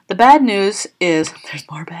 The bad news is, there's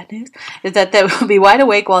more bad news, is that they will be wide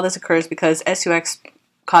awake while this occurs because SUX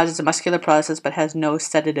causes a muscular paralysis but has no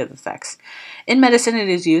sedative effects. In medicine, it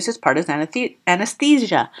is used as part of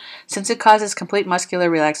anesthesia. Since it causes complete muscular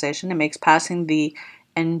relaxation, it makes passing the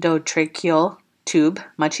endotracheal tube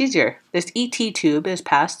much easier. This ET tube is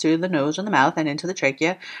passed through the nose or the mouth and into the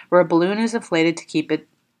trachea, where a balloon is inflated to keep it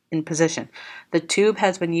in position. The tube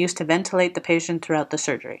has been used to ventilate the patient throughout the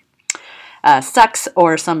surgery. SUX,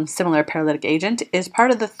 or some similar paralytic agent, is part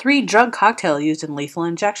of the 3-drug cocktail used in lethal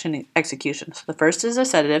injection execution. So the first is a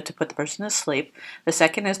sedative to put the person to sleep. The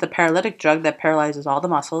second is the paralytic drug that paralyzes all the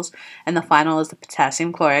muscles. And the final is the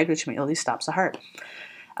potassium chloride, which immediately stops the heart.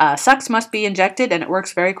 SUX must be injected, and it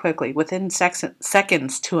works very quickly, within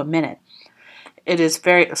seconds to a minute. It is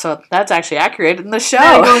so that's actually accurate in the show.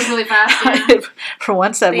 That goes really fast. Yeah. For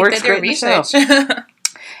once, that works great in the show.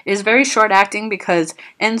 It is very short-acting because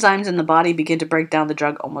enzymes in the body begin to break down the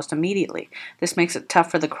drug almost immediately. This makes it tough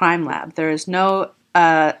for the crime lab. There is no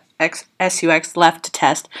SUX left to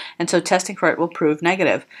test, and so testing for it will prove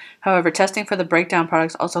negative. However, testing for the breakdown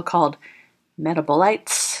products, also called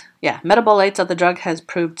metabolites of the drug, has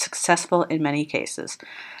proved successful in many cases.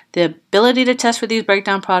 The ability to test for these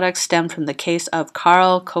breakdown products stemmed from the case of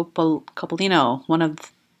Carl Coppolino, one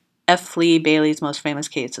of F. Flea Bailey's most famous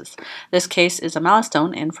cases. This case is a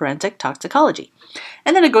milestone in forensic toxicology.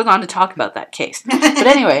 And then it goes on to talk about that case. But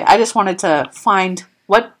anyway, I just wanted to find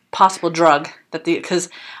what possible drug that because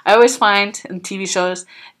I always find in TV shows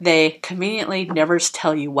they conveniently never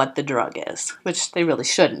tell you what the drug is, which they really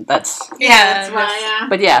shouldn't. That's why. Yeah.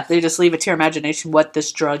 But yeah, they just leave it to your imagination what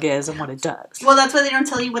this drug is and what it does. Well, that's why they don't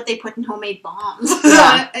tell you what they put in homemade bombs.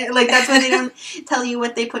 Yeah. Like that's why they don't tell you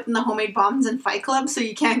what they put in the homemade bombs in Fight Club, so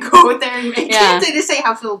you can't go there and make it. They just say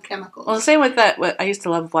how full of chemicals. Well, the same with that. I used to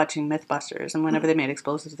love watching Mythbusters, and whenever they made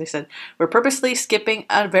explosives, they said we're purposely skipping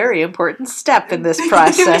a very important step in this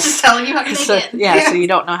process. Just telling you how to make it. Yeah, so you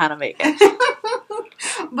don't know how to make it.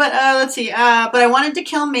 But let's see. But I wanted to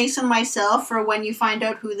kill Mason myself for when you find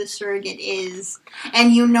out who the surrogate is,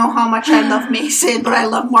 and you know how much I love Mason, but I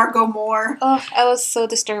love Margot more. Oh, I was so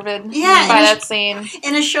disturbed by that scene.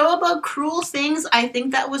 In a show about cruel things, I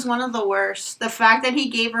think that was one of the worst. The fact that he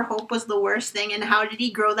gave her hope was the worst thing, and how did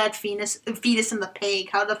he grow that fetus in the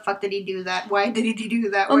pig? How the fuck did he do that? Why did he do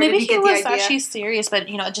that? Well, maybe he was actually serious, but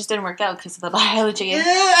it just didn't work out because of the biology.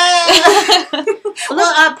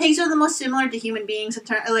 Well, pigs are the most similar to human beings in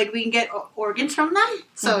terms, like we can get organs from them.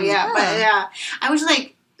 So but I was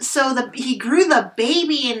like, he grew the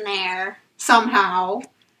baby in there somehow,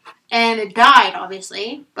 and it died,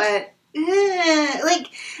 obviously. But like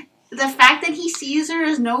the fact that he sees her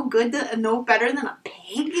as no better than a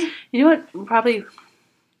pig. You know what? Probably,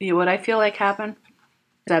 what I feel like happened.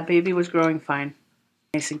 That baby was growing fine.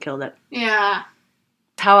 Mason killed it. Yeah.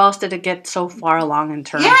 How else did it get so far along in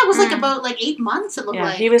term? Yeah, it was about 8 months. It looked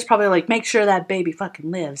like he was probably like, make sure that baby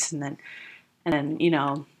fucking lives, and then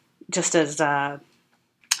just as I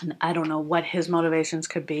don't know what his motivations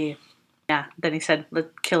could be. Yeah, then he said, "Let's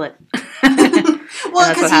kill it."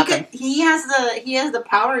 Well, because he has the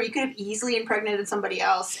power. He could have easily impregnated somebody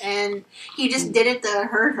else, and he just did it to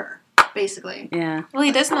hurt her, basically. Yeah. Well,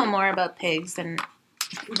 he does know more about pigs than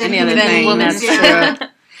any other thing. Women.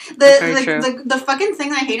 That's true. The fucking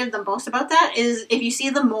thing I hated the most about that is if you see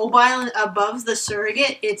the mobile above the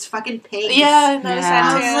surrogate, it's fucking pigs. Yeah, I noticed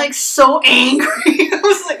that too. I was like so angry. I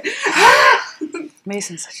was like,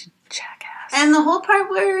 Mason's such a jackass. And the whole part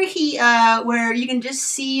where where you can just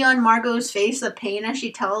see on Margot's face the pain as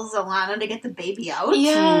she tells Alana to get the baby out.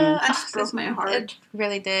 Yeah, that just broke my heart. It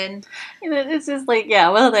really did. It's just like,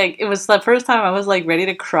 it was the first time I was like ready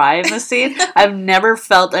to cry in the scene. I've never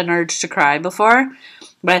felt an urge to cry before.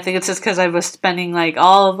 But I think it's just because I was spending like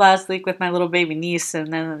all of last week with my little baby niece,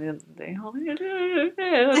 and then and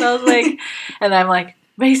I was like, and I'm like,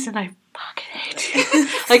 Mason, I fucking hate you.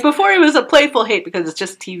 Like before, it was a playful hate because it's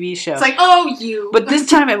just TV show. It's like, oh, you. But this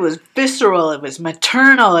time it was visceral. It was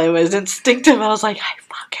maternal. It was instinctive. I was like, I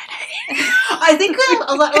fucking hate you. I think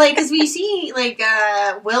a lot, like, because we see like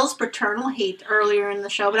Will's paternal hate earlier in the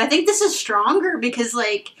show, but I think this is stronger because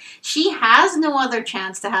like she has no other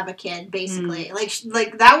chance to have a kid, basically.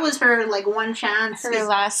 Like that was her like one chance, her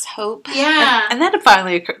last hope. Yeah, and then it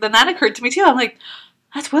finally occurred. Then that occurred to me too. I'm like,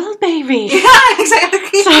 that's Will's baby. Yeah,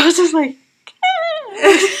 exactly. So I was just like,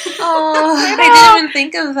 oh, I didn't even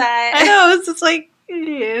think of that. I know, it's just like,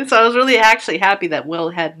 yeah. So I was really actually happy that Will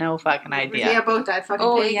had no fucking idea. Yeah, both died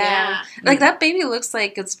fucking pig. Yeah. Like that baby looks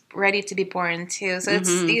like it's ready to be born too, so it's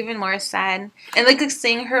even more sad. And like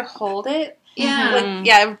seeing her hold it.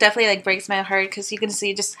 Yeah. It definitely like breaks my heart because you can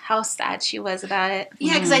see just how sad she was about it.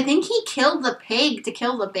 Yeah, because I think he killed the pig to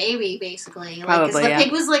kill the baby, basically. Probably, because the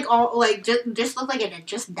pig was like all like just looked like it had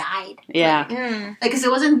just died. Yeah. Like because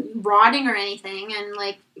it wasn't rotting or anything, and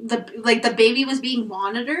like the baby was being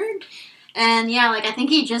monitored. And yeah, like I think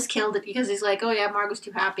he just killed it because he's like, oh yeah, Margot's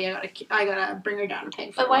too happy. I gotta bring her down to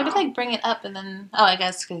pig. But why did they bring it up and then? Oh, I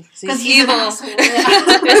guess because he's evil.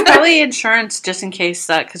 It's probably insurance just in case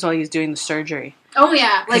because while he's doing the surgery. Oh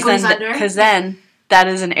yeah, like when he's under. Because then that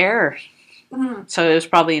is an error. Mm-hmm. So it was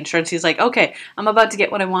probably insurance. He's like, okay, I'm about to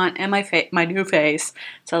get what I want and my new face,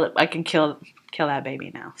 so that I can kill that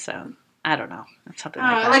baby now. So. I don't know. Something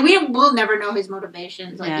like that. Like, we'll never know his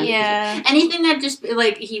motivations. Like, anything that just,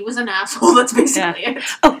 like, he was an asshole, that's basically it.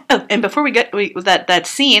 Oh, and before we get with that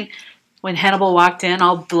scene, when Hannibal walked in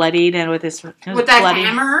all bloodied and with his with that bloody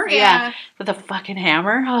hammer? Yeah. With a fucking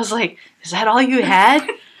hammer. I was like, is that all you had?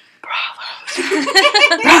 Bravo.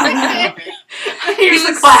 He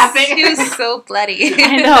was clapping. He was so bloody.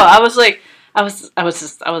 I know. I was like, I was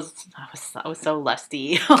so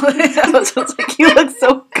lusty. I was just like, you look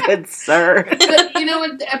so good, sir. But you know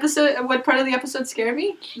what part of the episode scared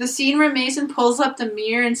me? The scene where Mason pulls up the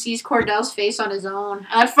mirror and sees Cordell's face on his own.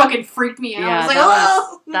 That fucking freaked me out. Yeah, I was like,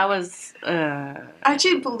 oh! that was. I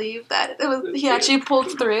actually believe that he actually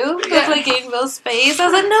pulled through with like Gainville's face. I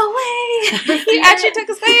was like, no way! He actually took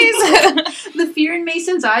his face. The fear in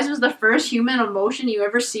Mason's eyes was the first human emotion you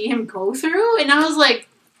ever see him go through, and I was like,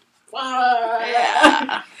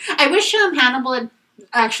 yeah. I wish Hannibal had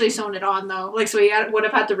actually sewn it on though, like so he would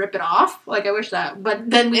have had to rip it off. Like I wish that, but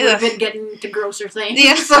then we would have been getting to grosser things.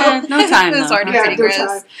 Yeah, so no time. It was already pretty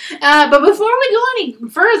gross. But before we go any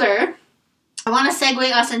further, I want to segue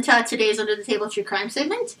us into today's Under the Table True Crime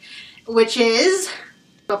segment, which is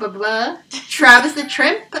Travis the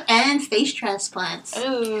Chimp and face transplants.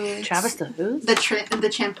 Ooh. Travis the who? The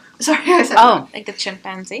chimp. Sorry, I said like the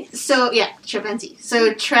chimpanzee. So, yeah, chimpanzee.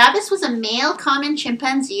 So, Travis was a male common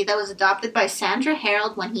chimpanzee that was adopted by Sandra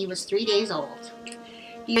Harold when he was 3 days old.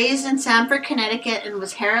 He was raised in Sanford, Connecticut, and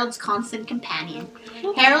was Harold's constant companion.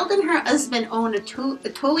 Harold and her husband owned a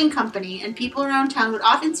towing company, and people around town would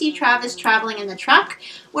often see Travis traveling in the truck,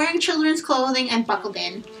 wearing children's clothing and buckled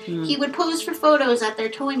in. He would pose for photos at their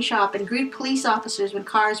towing shop and greet police officers when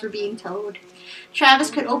cars were being towed.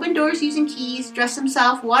 Travis could open doors using keys, dress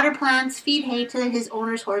himself, water plants, feed hay to his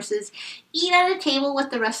owner's horses, eat at a table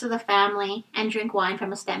with the rest of the family, and drink wine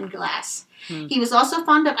from a stemmed glass. He was also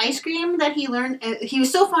fond of ice cream that he learned. He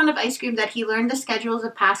was so fond of ice cream that he learned the schedules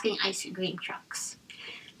of passing ice cream trucks.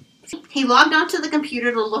 He logged onto the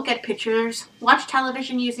computer to look at pictures, watch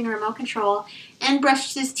television using a remote control, and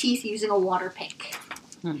brushed his teeth using a water pick.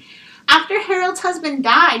 After Harold's husband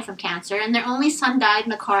died from cancer and their only son died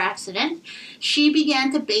in a car accident, she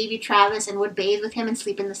began to baby Travis and would bathe with him and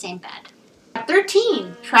sleep in the same bed. At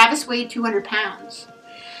 13, Travis weighed 200 pounds.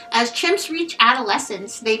 As chimps reach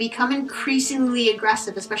adolescence, they become increasingly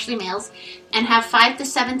aggressive, especially males, and have 5 to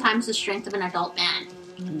 7 times the strength of an adult man.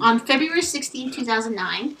 On February 16,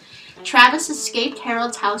 2009, Travis escaped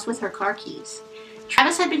Harold's house with her car keys.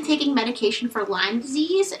 Travis had been taking medication for Lyme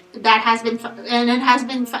disease it has been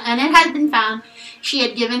found she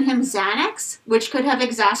had given him Xanax, which could have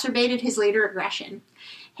exacerbated his later aggression.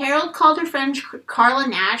 Harold called her friend Carla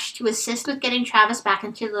Nash to assist with getting Travis back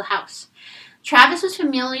into the house. Travis was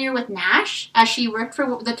familiar with Nash as she worked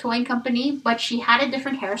for the towing company, but she had a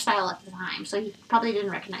different hairstyle at the time, so he probably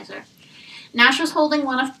didn't recognize her. Nash was holding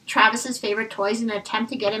one of Travis's favorite toys in an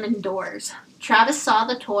attempt to get him indoors. Travis saw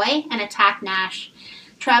the toy and attacked Nash.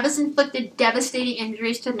 Travis inflicted devastating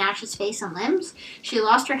injuries to Nash's face and limbs. She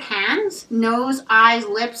lost her hands, nose, eyes,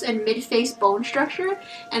 lips, and mid-face bone structure,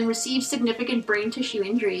 and received significant brain tissue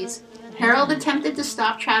injuries. Harold attempted to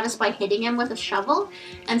stop Travis by hitting him with a shovel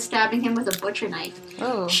and stabbing him with a butcher knife.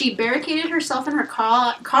 Oh. She barricaded herself in her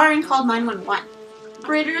car and called 911. The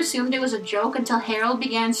operator assumed it was a joke until Harold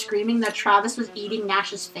began screaming that Travis was eating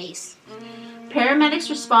Nash's face. Paramedics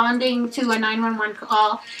responding to a 911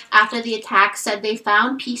 call after the attack said they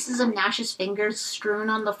found pieces of Nash's fingers strewn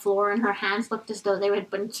on the floor and her hands looked as though they had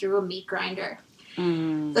been through a meat grinder.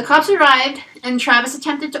 The cops arrived and Travis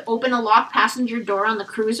attempted to open a locked passenger door on the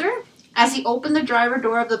cruiser. As he opened the driver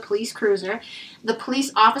door of the police cruiser, the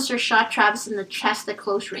police officer shot Travis in the chest at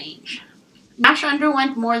close range. Nash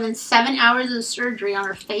underwent more than 7 hours of surgery on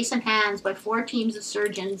her face and hands by 4 teams of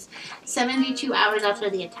surgeons 72 hours after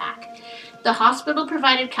the attack. The hospital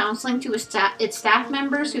provided counseling to its staff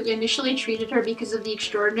members who initially treated her because of the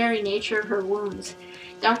extraordinary nature of her wounds.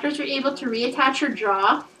 Doctors were able to reattach her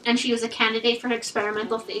jaw, and she was a candidate for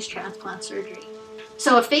experimental face transplant surgery.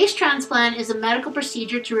 So a face transplant is a medical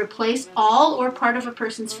procedure to replace all or part of a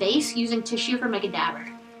person's face using tissue from a cadaver.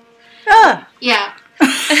 Yeah.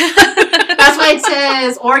 That's why it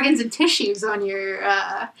says organs and tissues on your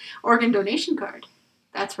organ donation card.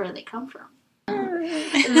 That's where they come from.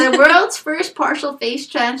 The world's first partial face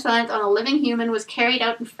transplant on a living human was carried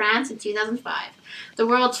out in France in 2005. The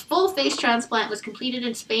world's full face transplant was completed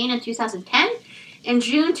in Spain in 2010. In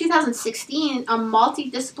June 2016, a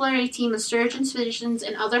multidisciplinary team of surgeons, physicians,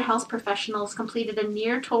 and other health professionals completed a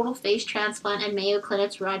near-total face transplant at Mayo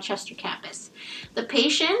Clinic's Rochester campus. The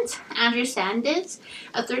patient, Andrew Sanders,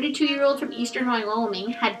 a 32-year-old from eastern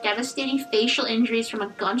Wyoming, had devastating facial injuries from a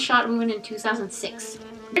gunshot wound in 2006.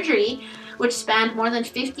 Surgery, which spanned more than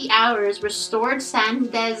 50 hours, restored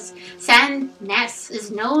Sandnes's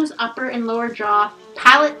nose, upper and lower jaw,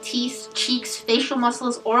 palate, teeth, cheeks, facial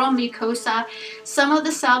muscles, oral mucosa, some of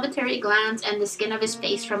the salivary glands, and the skin of his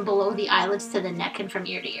face from below the eyelids to the neck and from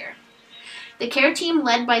ear to ear. The care team,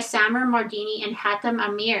 led by Samir Mardini and Hatem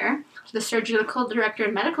Amir, the surgical director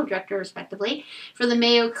and medical director, respectively, for the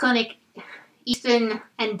Mayo Clinic Easton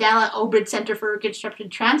and Della Obrid Center for Reconstructive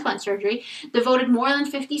Transplant Surgery devoted more than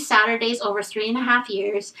 50 Saturdays over 3.5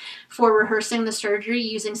 years for rehearsing the surgery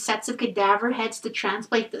using sets of cadaver heads to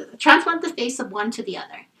transplant the face of one to the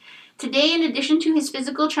other. Today, in addition to his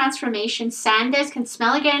physical transformation, Sandez can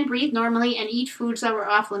smell again, breathe normally, and eat foods that were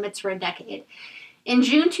off limits for a decade. In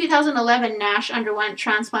June 2011, Nash underwent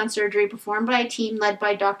transplant surgery performed by a team led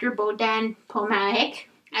by Dr. Bohdan Pomaik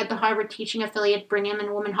at the Harvard teaching affiliate Brigham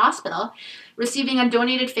and Women's Hospital, receiving a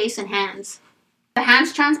donated face and hands. The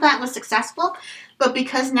hands transplant was successful, but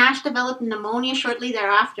because Nash developed pneumonia shortly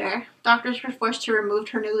thereafter, doctors were forced to remove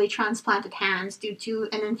her newly transplanted hands due to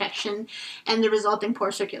an infection and the resulting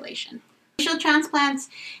poor circulation. Facial transplants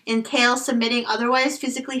entail submitting otherwise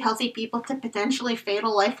physically healthy people to potentially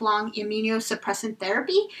fatal lifelong immunosuppressant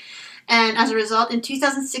therapy. And as a result, in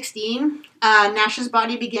 2016, Nash's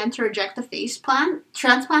body began to reject the face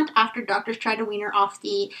transplant after doctors tried to wean her off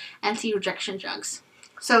the anti-rejection drugs.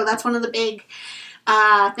 So that's one of the big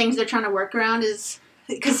things they're trying to work around is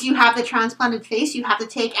because you have the transplanted face, you have to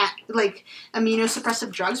take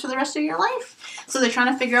immunosuppressive drugs for the rest of your life. So they're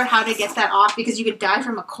trying to figure out how to get that off because you could die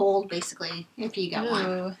from a cold basically if you get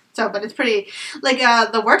one. So, but it's pretty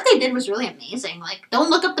the work they did was really amazing. Like, don't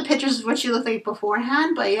look up the pictures of what she looked like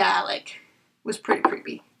beforehand, but yeah, it was pretty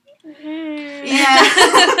creepy. Yeah.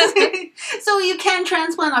 So you can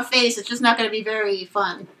transplant a face. It's just not going to be very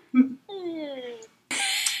fun.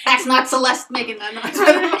 That's not Celeste making that noise.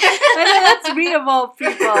 I know, that's me of all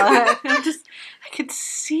people. I could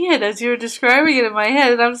see it as you were describing it in my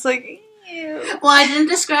head, and I was like, ew. Well, I didn't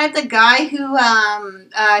describe the guy who,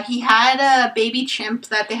 he had a baby chimp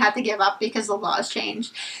that they had to give up because the laws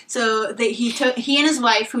changed. So he and his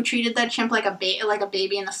wife, who treated their chimp like a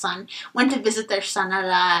baby in the sun, went to visit their son at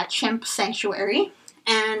a chimp sanctuary.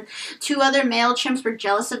 And 2 other male chimps were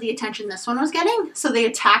jealous of the attention this one was getting, so they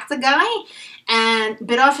attacked the guy and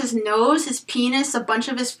bit off his nose, his penis, a bunch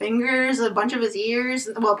of his fingers, a bunch of his ears,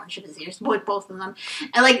 both of them.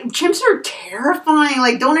 And, chimps are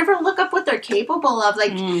terrifying. Don't ever look up what they're capable of. That's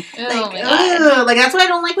what I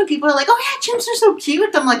don't like when people are like, oh yeah, chimps are so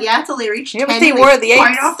cute. I'm like, yeah, until they reach 10 and they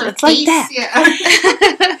bite off their face. Like that.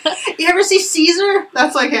 Yeah. You ever see Caesar?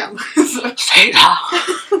 That's like him.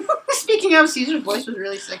 Speaking of, Caesar's voice was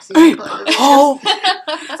really sexy. Oh,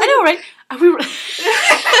 I know, right?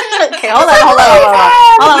 Okay, hold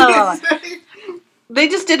on. They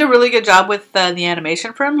just did a really good job with the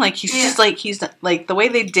animation for him. He's the way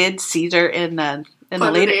they did Caesar in the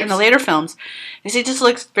later films. Is he just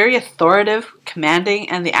looks very authoritative, commanding,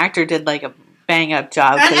 and the actor did a bang up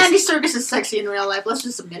job. And Andy Serkis is sexy in real life. Let's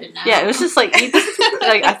just admit it now. Yeah, it was just I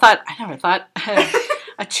never thought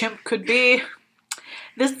a chimp could be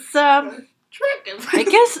this. Attractive. I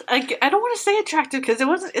guess I don't want to say attractive because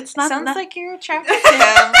it's not. Sounds like you're attracted to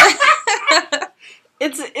him.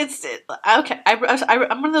 It's okay.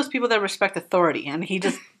 I'm one of those people that respect authority, and he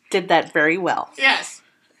just did that very well. Yes.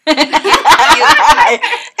 I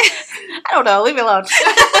don't know. Leave me alone.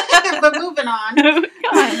 But moving on. Come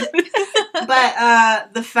on.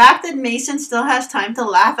 But the fact that Mason still has time to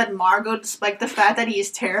laugh at Margot despite the fact that he is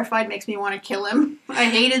terrified makes me want to kill him. I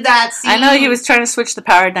hated that scene. I know he was trying to switch the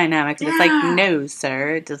power dynamics. And it's no,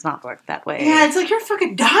 sir. It does not work that way. Yeah, it's you're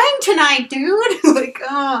fucking dying tonight, dude.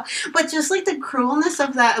 But just the cruelness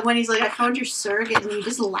of that when he's I found your surrogate and he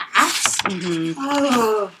just laughs. Mm-hmm.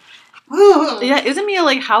 Oh. Yeah, isn't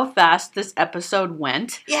it how fast this episode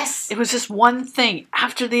went? Yes. It was just one thing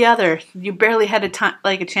after the other. You barely had a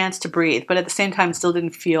chance to breathe, but at the same time, still didn't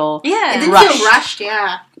feel It didn't feel rushed,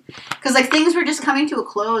 yeah. Because things were just coming to a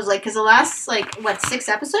close. Because the last 7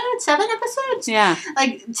 episodes? Yeah.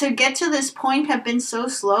 To get to this point have been so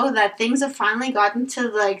slow that things have finally gotten to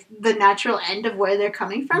the natural end of where they're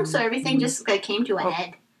coming from. So everything just came to a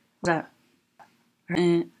head. What's that?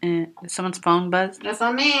 Someone's phone buzz? That's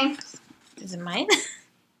not me. Is it mine?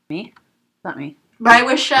 Me? Not me. But I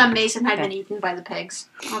wish Mason had been eaten by the pigs.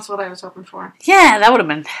 That's what I was hoping for. Yeah, that would have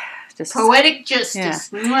been just poetic justice.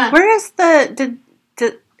 Yeah. Where is the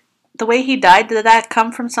way he died? Did that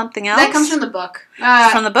come from something else? That comes from the book.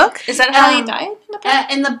 From the book? Is that how he died?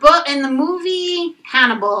 In the movie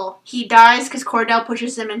Hannibal, he dies because Cordell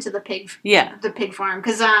pushes him into the pig farm.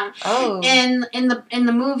 Because in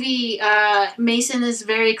the movie, Mason is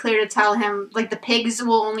very clear to tell him the pigs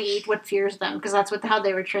will only eat what fears them because that's how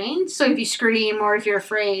they were trained. So if you scream or if you're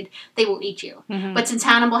afraid, they will eat you. Mm-hmm. But since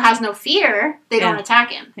Hannibal has no fear, they don't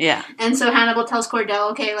attack him. Yeah. And so Hannibal tells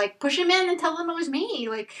Cordell, okay, push him in and tell them it was me.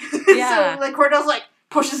 Yeah. So Cordell's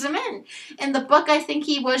pushes him in. In the book, I think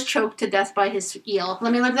he was choked to death by his eel.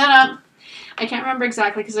 Let me look that up. I can't remember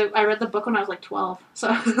exactly because I read the book when I was like 12. So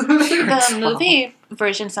the movie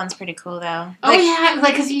version sounds pretty cool though. Oh yeah,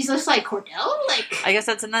 like because he's just like Cordell. Like I guess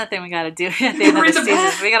that's another thing we got to do at the end of the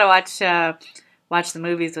season. We got to watch the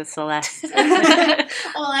movies with Celeste.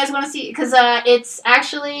 Well, I just want to see because it's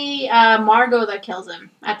actually Margot that kills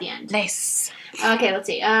him at the end. Nice. Okay, let's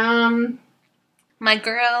see. My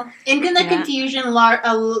girl. In the confusion,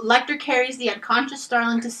 Lecter carries the unconscious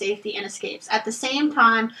Starling to safety and escapes. At the same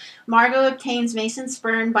time, Margot obtains Mason's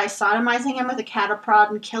sperm by sodomizing him with a cattle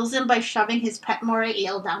prod and kills him by shoving his pet moray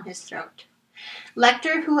eel down his throat.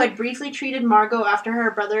 Lecter, who had briefly treated Margot after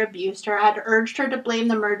her brother abused her, had urged her to blame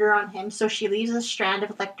the murder on him, so she leaves a strand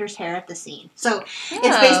of Lecter's hair at the scene. So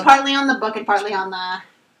it's based partly on the book and partly on the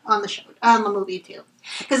show, on the movie too.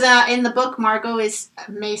 Because in the book, Margot is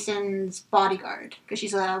Mason's bodyguard because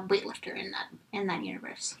she's a weightlifter in that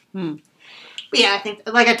universe. But yeah, I think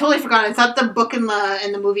I totally forgot. I thought the book and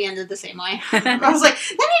the movie ended the same way. I was like,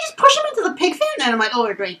 then you just push him into the pig fin, and I'm like,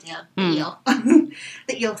 oh, right, yeah, the eel,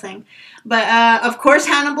 the eel thing. But of course,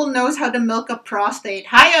 Hannibal knows how to milk a prostate.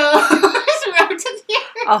 Hi-yo!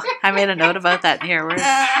 Oh, I made a note about that here.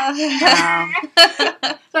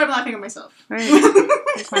 Sorry, I'm laughing at myself. Right.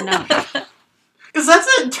 Here's my note. Because that's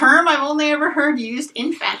a term I've only ever heard used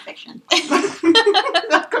in fanfiction.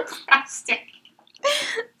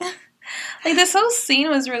 Like, this whole scene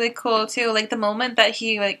was really cool, too. Like, the moment that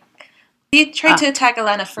he tried to attack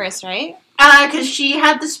Alana first, right? Because she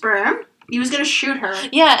had the sperm. He was going to shoot her.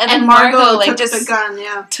 Yeah, and then Margot took just the gun,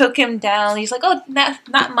 yeah. Took him down. He's like, oh,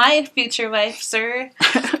 not my future wife, sir.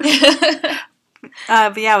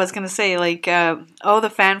 But yeah, I was going to say,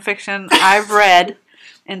 the fan fiction I've read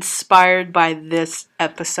inspired by this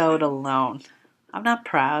episode alone. I'm not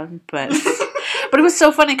proud, but but it was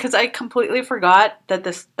so funny because I completely forgot that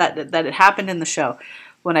it happened in the show.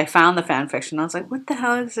 When I found the fan fiction, I was like, "What the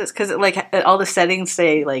hell is this?" Because all the settings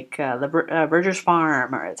say the Berger's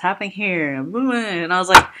farm or it's happening here, and I was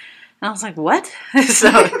like, "What?"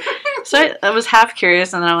 so I was half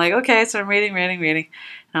curious, and then I'm like, "Okay," so I'm reading, and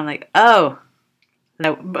I'm like, "Oh."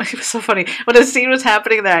 No, it was so funny. When the scene was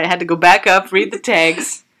happening there, I had to go back up, read the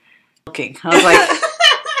tags. Looking. I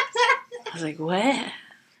was like, what? And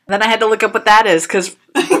then I had to look up what that is, because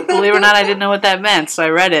believe it or not, I didn't know what that meant. So I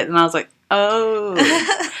read it, and I was like, oh.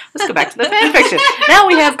 Let's go back to the fanfiction. Now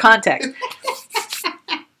we have context.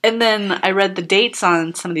 And then I read the dates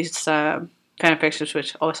on some of these fanfictions,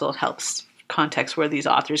 which also helps context where these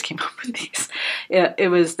authors came up with these.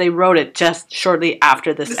 They wrote it just shortly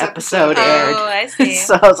after this episode aired. Oh, I see.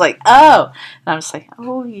 So I was like, oh. And I was like,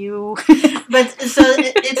 oh, you. But so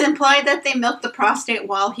it's implied that they milked the prostate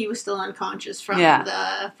while he was still unconscious from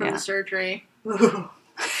the surgery.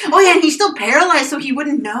 Oh yeah, and he's still paralyzed, so he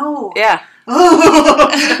wouldn't know. Yeah.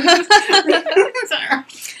 Sorry.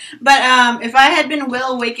 But if I had been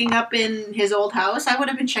Will waking up in his old house, I would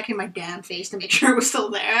have been checking my damn face to make sure it was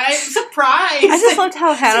still there. I'm surprised. I just loved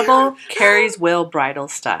how Hannibal carries Will bridal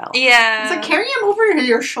style. Yeah. It's like carry him over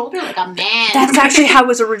your shoulder like a man. That's actually how it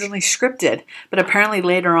was originally scripted. But apparently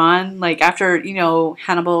later on, after,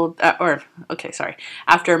 Hannibal,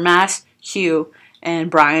 after Mass, Hugh,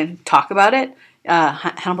 and Bryan talk about it,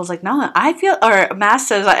 Hannibal's like, no, Mass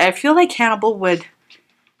says, I feel like Hannibal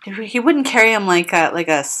he wouldn't carry him like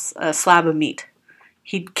a slab of meat.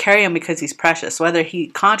 He'd carry him because he's precious, whether he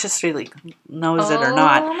consciously knows it or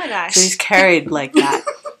not. Oh my gosh. So he's carried like that.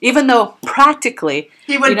 Even though practically,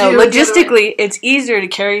 he would logistically, it's easier to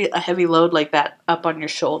carry a heavy load like that up on your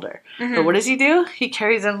shoulder. Mm-hmm. But what does he do? He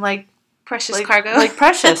carries them like precious cargo. Like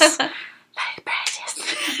precious. Like precious.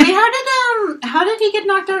 Wait, how did he get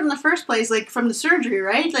knocked out in the first place? Like from the surgery,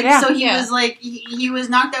 right? So he was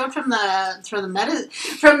knocked out from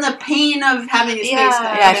the pain of having his face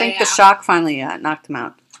cut. Yeah, I think the shock finally knocked him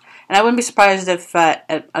out. And I wouldn't be surprised if at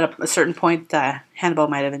a certain point Hannibal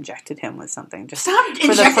might have injected him with something. Stop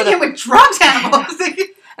injecting him with drugs, Hannibal.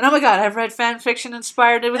 And oh my god, I've read fan fiction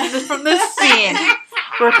inspired from this scene.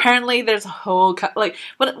 Where apparently there's a whole one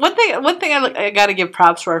thing I got to give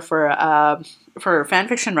props for fan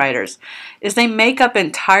fiction writers is they make up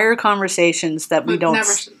entire conversations that we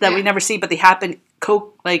never see, but they happen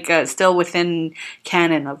still within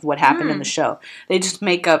canon of what happened in the show. They just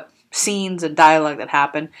make up scenes and dialogue that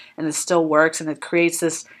happen, and it still works, and it creates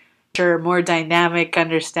this more dynamic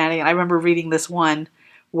understanding. And I remember reading this one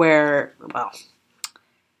where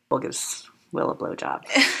Will a blowjob.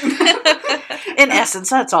 In essence,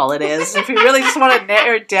 that's all it is. If you really just want to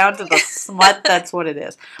narrow it down to the smut, that's what it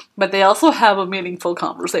is. But they also have a meaningful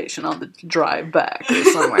conversation on the drive back or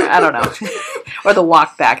somewhere. I don't know. Or the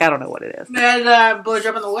walk back. I don't know what it is. There's a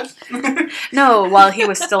blowjob in the woods? No, while he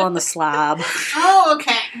was still on the slab. Oh,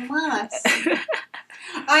 okay. Well,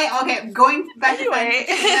 going back to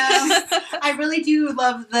fanfiction, I really do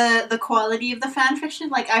love the quality of the fanfiction.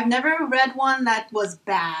 Like, I've never read one that was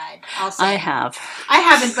bad, I'll say. I have. I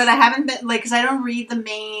haven't, but I haven't been, like, because I don't read the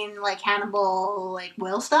main, like, Hannibal, like,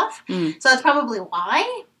 Will stuff. So that's probably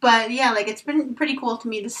why. But, yeah, like, it's been pretty cool to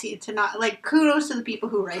me to not, like, kudos to the people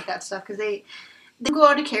who write that stuff, because they go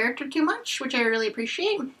out of character too much, which I really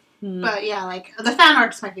appreciate. But yeah, like, the fan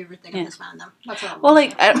art is my favorite thing in this fandom. That's what I Well,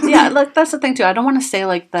 like, look, that's the thing too. I don't want to say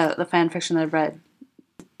like the fan fiction that I've read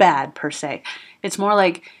bad per se. It's more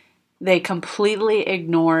like they completely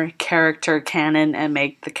ignore character canon and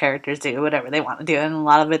make the characters do whatever they want to do, and a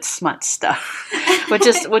lot of it's smut stuff, which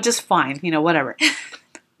is fine, whatever.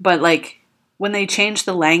 But like, when they change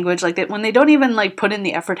the language, like when they don't even like put in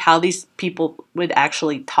the effort how these people would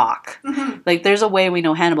actually talk. Like, there's a way we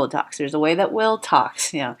know Hannibal talks. There's a way that Will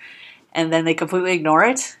talks, and then they completely ignore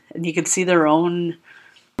it, and you can see their own,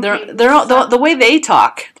 the way they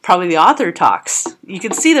talk. Probably the author talks. You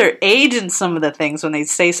can see their age in some of the things when they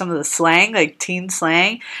say some of the slang, like teen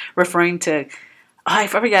slang, referring to. I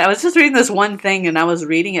forget. I was just reading this one thing, and I was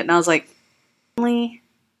reading it, and I was like, only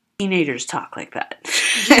teenagers talk like that.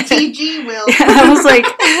 GTG Will. I was like,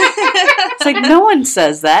 it's like, no one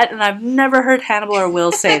says that, and I've never heard Hannibal or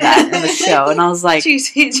Will say that in the show, and I was like,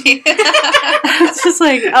 GTG. it's just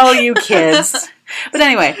like, oh, you kids. But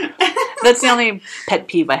anyway, that's the only pet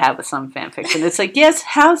peeve I have with some fan fiction. It's like, yes,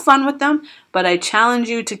 have fun with them, but I challenge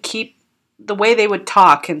you to keep the way they would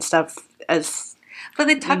talk and stuff as. But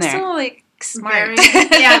they talk so like smart.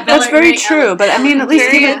 That's very true. But I mean, at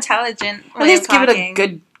least give it intelligent. At least give it a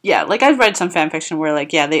good. Yeah, like I've read some fan fiction where,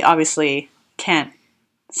 like, yeah, they obviously can't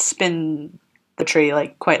spin the tree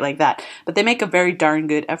like quite like that, but they make a very darn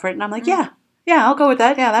good effort, and I'm like, yeah, I'll go with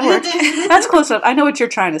that. Yeah, that works. That's close enough. I know what you're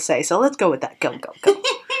trying to say, so let's go with that. Go.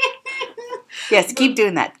 Yes, keep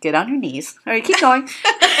doing that. Get on your knees. All right, keep going.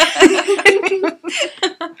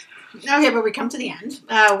 Okay, but we come to the end.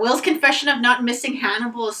 Will's confession of not missing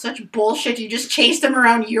Hannibal is such bullshit. You just chased him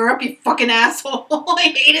around Europe, you fucking asshole.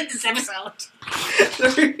 I hated this episode.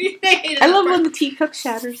 I love when the teacup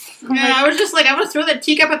shatters. I was just like, I want to throw that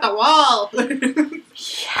teacup at the wall.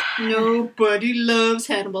 Nobody loves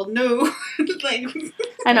Hannibal. No.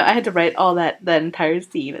 I know. I had to write all that entire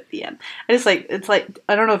scene at the end. I just like, it's like,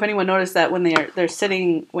 I don't know if anyone noticed that when they're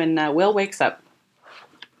sitting, when Will wakes up,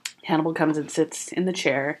 Hannibal comes and sits in the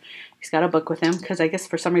chair. He's got a book with him because I guess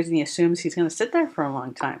for some reason he assumes he's going to sit there for a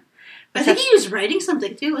long time. I think he was writing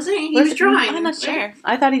something too, wasn't he? He was drawing. I'm not sure.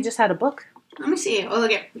 I thought he just had a book. Let me see. Oh,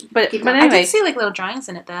 look at. But anyway, I did see like little drawings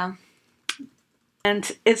in it though.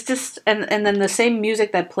 And it's just and then the same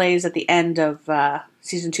music that plays at the end of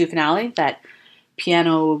season 2 finale, that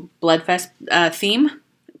piano Bloodfest theme,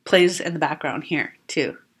 plays in the background here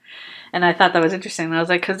too. And I thought that was interesting. And I was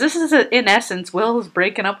like, because this is, in essence, Will was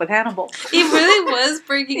breaking up with Hannibal. He really was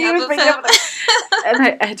breaking up with him.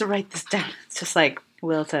 And I had to write this down. It's just like,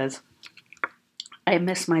 Will says, I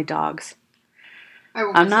miss my dogs.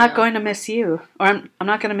 I'm not going to miss you. Or I'm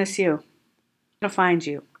not going to miss you. I'm going to find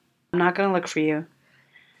you. I'm not going to look for you. I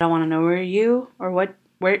don't want to know where you or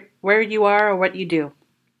where you are or what you do.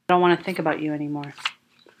 I don't want to think about you anymore.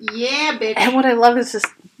 Yeah, bitch. And what I love is just,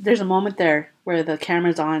 there's a moment there where the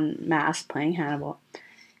camera's on mask playing Hannibal.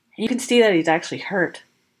 And you can see that he's actually hurt.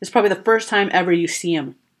 It's probably the first time ever you see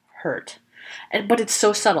him hurt. But it's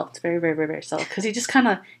so subtle. It's very, very, very, very subtle. Because he just kind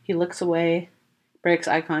of, he looks away, breaks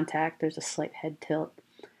eye contact. There's a slight head tilt.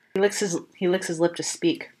 He licks his lip to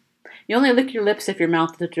speak. You only lick your lips if your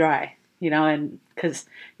mouth is dry. And because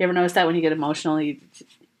you ever notice that when you get emotional,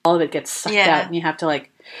 all of it gets sucked out. And you have to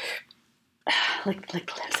lick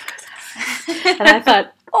lips. And I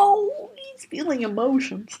thought, oh, he's feeling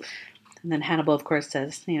emotions. And then Hannibal, of course,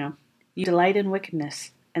 says, you delight in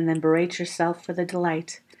wickedness and then berate yourself for the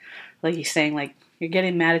delight. Like he's saying, like, you're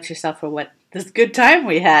getting mad at yourself for what this good time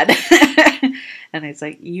we had. And it's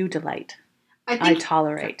like, you delight. I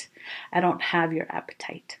tolerate. I don't have your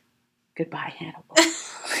appetite. Goodbye, Hannibal.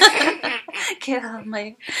 Get out of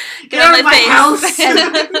my face. House.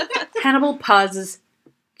 Hannibal pauses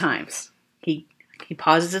times. He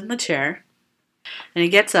pauses in the chair. And he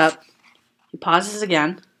gets up. He pauses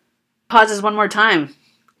again. Pauses one more time.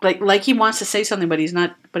 Like he wants to say something, but he's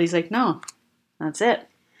not. But he's like, no, that's it.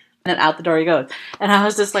 And then out the door he goes. And I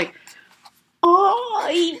was just like, oh,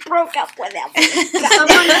 he broke up with him.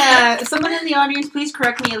 Someone in the audience, please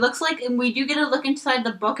correct me. It looks like, and we do get a look inside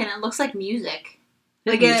the book, and it looks like music.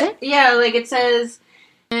 Music? Like it says,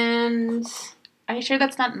 and... Are you sure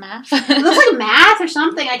that's not math? It looks like math or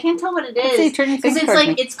something. I can't tell what it is. Because it's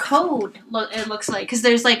like, it's code, it looks like. Because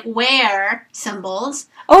there's like where symbols.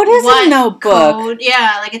 Oh, it is a notebook. Code.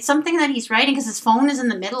 Yeah, like it's something that he's writing because his phone is in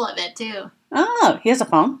the middle of it too. Oh, he has a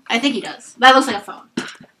phone? I think he does. That looks like a phone.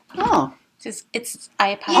 Oh. It's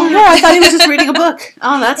iPad. Oh, yeah, I thought he was just reading a book.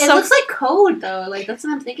 Oh, that's It looks like code though. Like, that's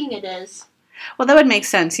what I'm thinking it is. Well, that would make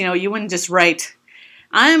sense. You know, you wouldn't just write...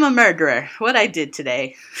 I'm a murderer. What I did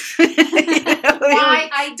today. Why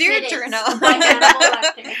I Dear did journal.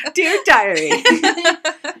 It. Dear diary.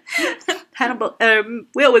 Hannibal,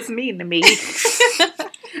 Will was mean to me.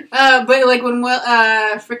 But like when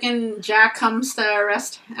freaking Jack comes to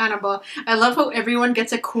arrest Hannibal, I love how everyone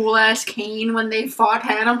gets a cool ass cane when they fought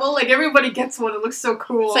Hannibal. Like everybody gets one. It looks so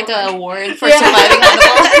cool. It's like an award for surviving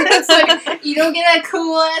Hannibal. It's like you don't get a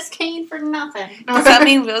cool ass cane for nothing. Does that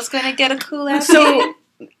mean Will's going to get a cool ass cane? So,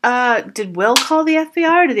 did Will call the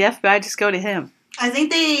FBI or did the FBI just go to him? I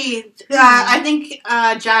think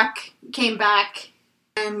Jack came back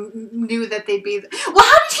and knew that they'd be there. Well,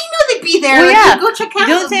 how did he know they'd be there? Well, like, go check out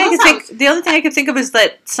the only thing I could think of is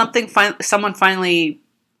that someone finally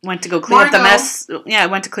went to go clean up the mess. Yeah,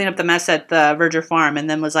 went to clean up the mess at the Verger farm and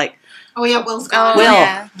then was like, oh yeah, Will's gone. Will.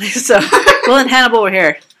 Yeah. So, Will and Hannibal were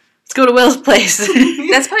here. Let's go to Will's place.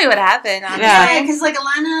 That's probably what happened, honestly. Yeah, because like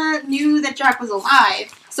Alana knew that Jack was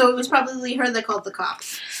alive, so it was probably her that called the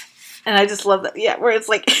cops. And I just love that. Yeah, where it's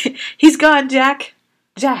like, he's gone, Jack.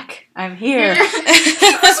 Jack, I'm here. He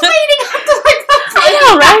was waiting up to like the I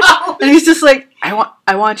know, right? And he's just like,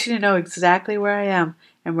 I want you to know exactly where I am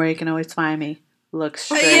and where you can always find me. Look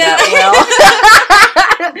straight at Will.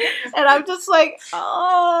 And I'm just like,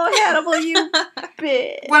 oh, Hannibal, you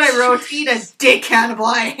bitch. When I wrote, eat a dick, Hannibal,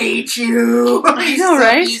 I hate you. I know,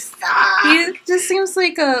 right? He just seems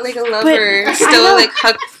like a lover, still like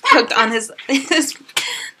hooked on his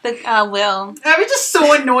Will. I was just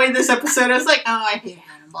so annoyed this episode. I was like, oh, I hate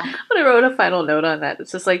Hannibal. But I wrote a final note on that.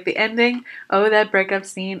 It's just like the ending, oh, that breakup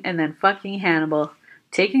scene, and then fucking Hannibal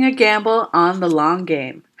taking a gamble on the long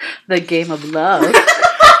game. The game of love.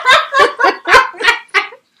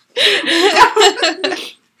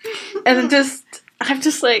 And I'm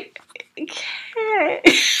just like, okay.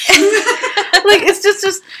 Like, it's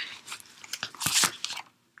just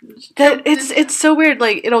that it's so weird.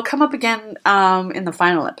 Like, it'll come up again in the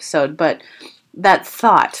final episode, but that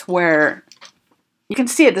thought where you can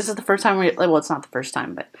see it. This is the first time well, it's not the first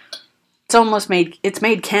time, but it's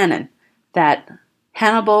made canon that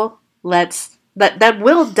Hannibal that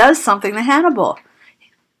Will does something to Hannibal.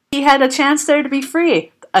 He had a chance there to be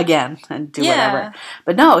free again and do whatever.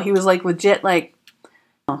 But no, he was like legit like,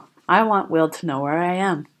 oh, I want Will to know where I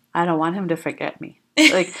am. I don't want him to forget me.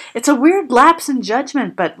 Like, it's a weird lapse in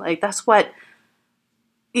judgment, but like that's what,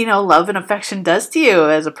 you know, love and affection does to you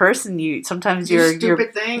as a person. You sometimes you do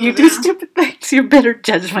stupid things. Your bitter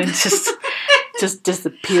judgment just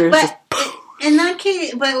disappears. But in that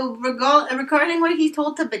case, but regarding what he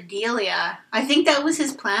told to Bedelia, I think that was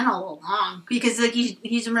his plan all along. Because like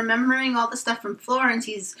he's remembering all the stuff from Florence.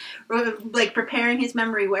 He's like preparing his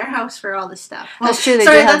memory warehouse for all this stuff. Well, that's true.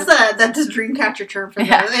 That's the Dreamcatcher term for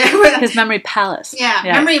that. His memory palace. Yeah,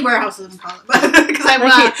 memory warehouse doesn't call it, because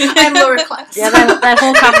I'm lower class. Yeah, that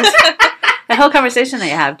whole conversation that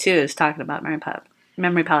you have too is talking about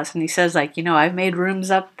memory palace, and he says like, you know, I've made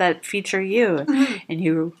rooms up that feature you, and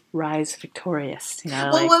you rise victorious. You know.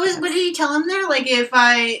 Well, what did he tell him there? Like if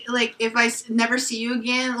I never see you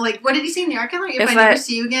again, like what did he say in the arc? Like if I never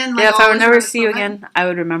see you again, like, if I would never see you again, I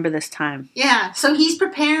would remember this time. Yeah, so he's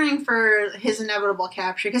preparing for his inevitable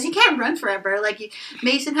capture because he can't run forever. Like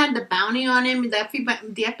Mason had the bounty on him. The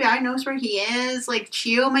FBI knows where he is. Like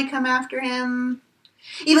Chio might come after him.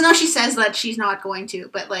 Even though she says that she's not going to,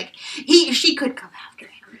 but like she could come after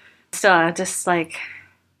him. So just like,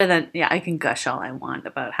 then I can gush all I want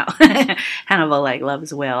about how Hannibal like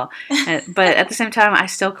loves Will, but at the same time, I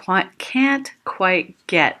still can't quite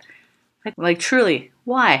get like truly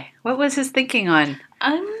why. What was his thinking on?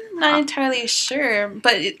 I'm not entirely sure,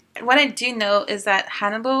 but what I do know is that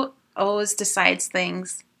Hannibal always decides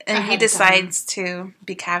things, and he decides to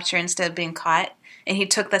be captured instead of being caught. And he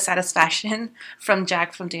took the satisfaction from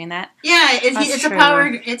Jack from doing that. Yeah, it's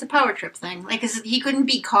a power trip thing. Like, 'cause he couldn't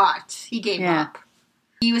be caught. He gave up.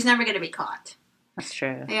 He was never going to be caught. That's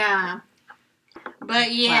true. Yeah.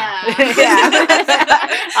 But yeah.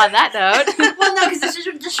 Wow. On that note. Well, no, because this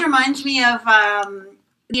just reminds me of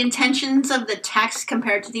the intentions of the text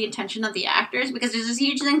compared to the intention of the actors, because there's this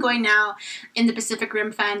huge thing going now in the Pacific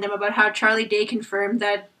Rim fandom about how Charlie Day confirmed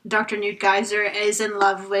that Dr. Newt Geiser is in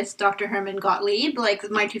love with Dr. Herman Gottlieb, like two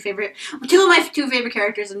of my two favorite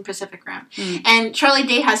characters in Pacific Rim. And Charlie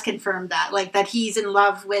Day has confirmed that, like, that he's in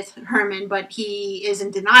love with Herman, but he is in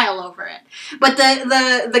denial over it. But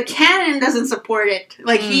the canon doesn't support it.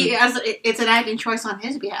 Like, it's an acting choice on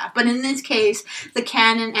his behalf. But in this case, the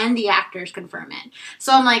canon and the actors confirm it.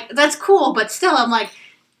 So I'm like, that's cool, but still, I'm like,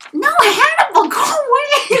 no, Hannibal, go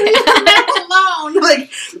away! Leave the man alone! Like,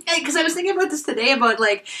 because I was thinking about this today, about,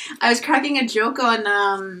 like, I was cracking a joke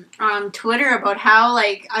on Twitter about how,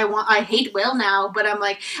 like, I hate Will now, but I'm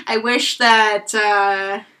like, I wish that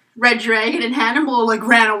Red Dragon and Hannibal, like,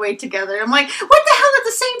 ran away together. I'm like, what the hell?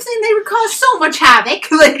 It's the same thing. They would cause so much havoc.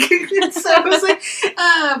 Like, so I was like,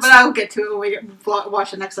 but I'll get to it when we watch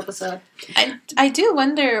the next episode. I do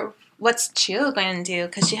wonder what's Chio going to do,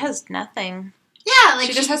 because she has nothing. Yeah, like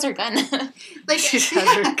she just has her gun. Like she has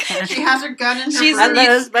her gun. She has her gun in her. I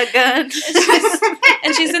love my gun.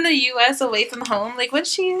 And she's in the U.S. away from home. Like,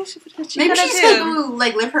 what's she maybe she's gonna go,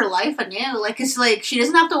 like, live her life anew. Like, it's like she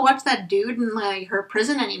doesn't have to watch that dude in, like, her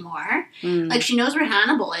prison anymore. Like, she knows where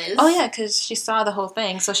Hannibal is. Oh yeah, because she saw the whole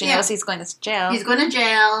thing, so she knows he's going to jail. He's going to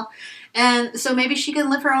jail, and so maybe she can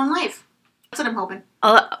live her own life. That's what I'm hoping.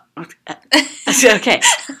 Okay,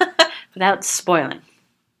 without spoiling.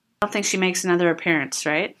 I don't think she makes another appearance,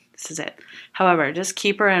 right? This is it. However, just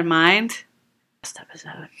keep her in mind. Last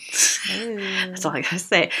episode. That's all I gotta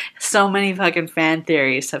say. So many fucking fan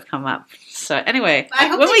theories have come up. So anyway,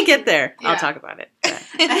 when we get there, I'll talk about it.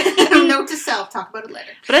 Note to self, talk about it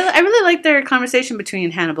later. But I really liked their conversation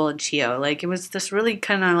between Hannibal and Chio. Like, it was this really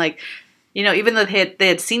kind of like, you know, even though they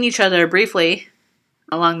had seen each other briefly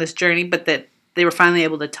along this journey, but that they were finally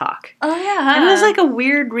able to talk. Oh yeah. And it was like a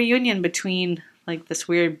weird reunion between, like, this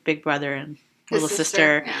weird big brother and little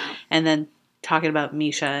sister, and then talking about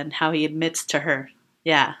Misha and how he admits to her,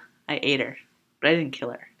 yeah, I ate her, but I didn't kill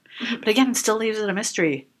her. But again, it still leaves it a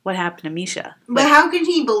mystery. What happened to Misha? But how can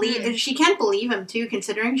he believe? She can't believe him too,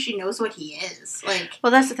 considering she knows what he is. Like,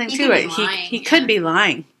 well, that's the thing too. Right? He could be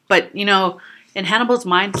lying, but you know, in Hannibal's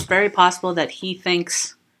mind, it's very possible that he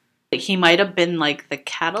thinks that he might have been, like, the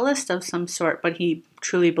catalyst of some sort, but he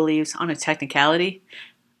truly believes, on a technicality,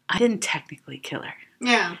 I didn't technically kill her.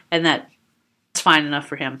 Yeah. And that's fine enough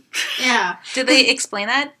for him. Yeah. Did they explain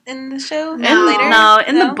that in the show later? No,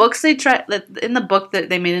 in the books they in the book that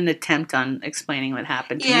they made an attempt on explaining what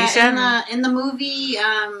happened to Misha. Yeah, in the movie,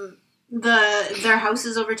 their house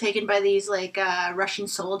is overtaken by these, like, Russian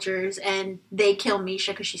soldiers, and they kill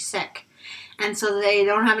Misha because she's sick. And so they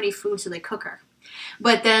don't have any food, so they cook her.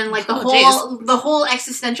 But then, like, the whole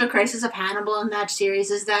existential crisis of Hannibal in that series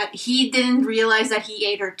is that he didn't realize that he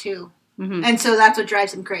ate her too. Mm-hmm. And so that's what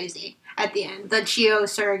drives him crazy at the end. The Chio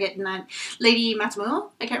surrogate and that Lady Matsumoto?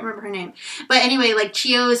 I can't remember her name. But anyway, like,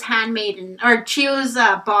 Chio's handmaiden, or Chio's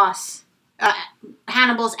boss,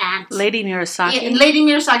 Hannibal's aunt. Lady Murasaki? Yeah, Lady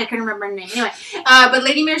Murasaki, I couldn't remember her name. Anyway, but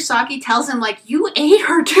Lady Murasaki tells him, like, you ate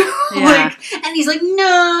her too. Yeah. Like, and he's like,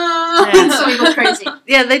 no. Yeah. And so he goes crazy.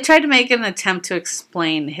 Yeah, they tried to make an attempt to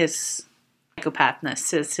explain his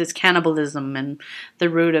psychopathness, his cannibalism and the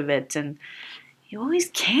root of it, and you always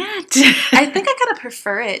can't. I think I kind of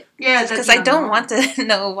prefer it. Yeah, because I don't want to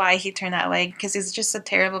know why he turned that way, because he's just a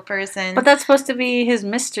terrible person. But that's supposed to be his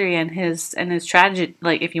mystery and his tragedy.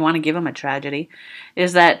 Like, if you want to give him a tragedy,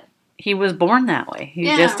 is that he was born that way. He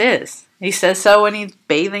just is. He says so when he's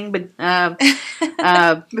bathing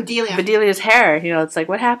Bedelia's hair. You know, it's like,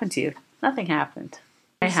 what happened to you? Nothing happened.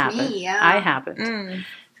 I happened. I happened.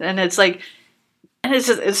 And it's like, and it's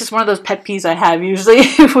just one of those pet peeves I have usually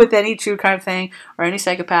with any true crime thing or any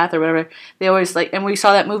psychopath or whatever. They always like, and we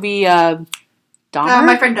saw that movie Dahmer.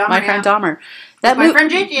 My Friend Dahmer. That my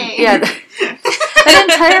friend JJ. Yeah, that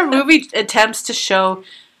entire movie attempts to show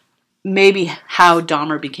maybe how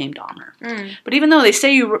Dahmer became Dahmer. But even though they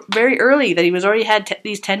say very early that he was already had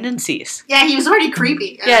these tendencies. Yeah, he was already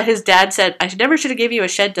creepy. Yeah, his dad said, I never should have gave you a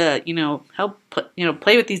shed to, help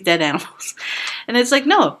play with these dead animals. And it's like,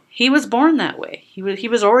 no, he was born that way. He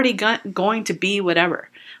was already going to be whatever.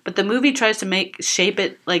 But the movie tries to shape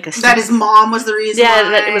it like a... That his mom was the reason why.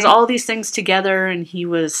 That it was all these things together and he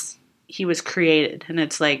was created. And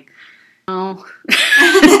it's like... Oh.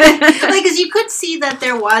 Like, because you could see that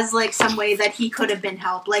there was, like, some way that he could have been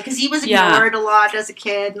helped. Like, because he was ignored a lot as a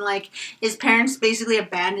kid, and, like, his parents basically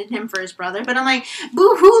abandoned him for his brother. But I'm like,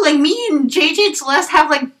 boo-hoo, like, me and JJ and Celeste have,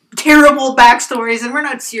 like, terrible backstories, and we're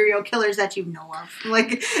not serial killers that you know of.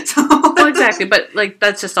 Like, so... Well, exactly, but, like,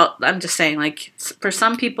 that's just all... I'm just saying, like, for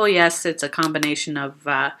some people, yes, it's a combination of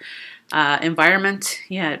Environment,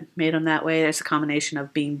 it made him that way. There's a combination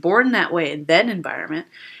of being born that way and then environment.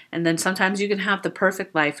 And then sometimes you can have the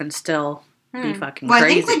perfect life and still be fucking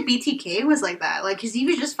crazy. I think, BTK was like that. Because he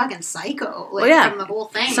was just fucking psycho, from the whole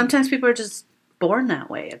thing. Sometimes people are just born that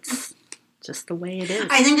way. It's just the way it is.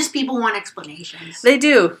 I think just people want explanations. They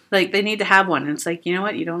do. They need to have one. And it's you know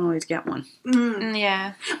what? You don't always get one. Mm.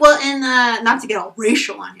 Yeah. Well, and not to get all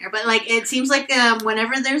racial on here, but it seems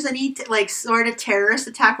whenever there's any sort of terrorist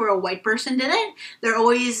attack where a white person did it, they're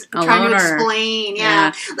always trying to explain.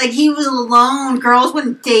 Yeah. He was alone. Girls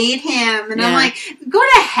wouldn't date him, and I'm go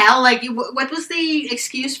to hell. What was the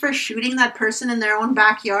excuse for shooting that person in their own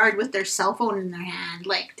backyard with their cell phone in their hand?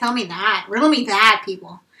 Tell me that. Riddle me that,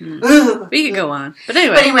 people. We could go on. But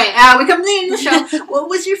anyway. We come to the end of the show. What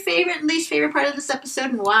was your favorite and least favorite part of this episode,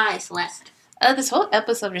 and why, Celeste? This whole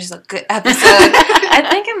episode was just a good episode. I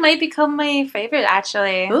think it might become my favorite,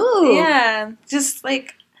 actually. Ooh. Yeah. Just,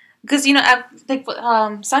 because,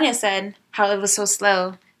 Sonya said how it was so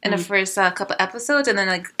slow in the first couple episodes, and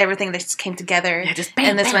then, everything that just came together. Yeah, just bam,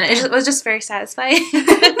 and this bam, one, bam. It was just very satisfying.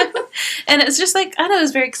 And it's just, I don't know, it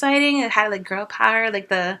was very exciting. It had, girl power,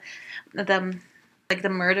 the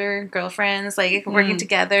murder girlfriends, working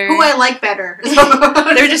together. Who I like better.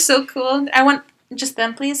 They're just so cool. I want just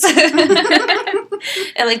them, please.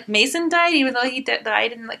 And, Mason died, even though he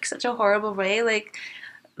died in, such a horrible way.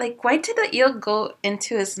 Why did the eel go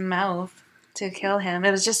into his mouth to kill him?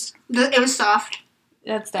 It was just... It was soft.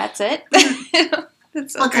 That's it?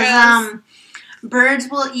 It's so because, birds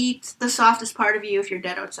will eat the softest part of you if you're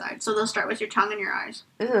dead outside. So they'll start with your tongue and your eyes.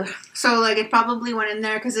 Ugh. So, it probably went in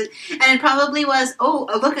there it probably was,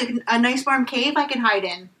 look, a nice warm cave I can hide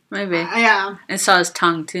in. Maybe. Yeah. And saw his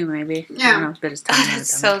tongue, too, maybe. Yeah. I don't know if bit his tongue.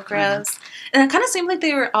 That's so gross. And it kind of seemed like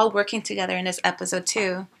they were all working together in this episode,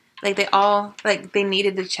 too. They all, they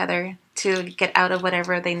needed each other to get out of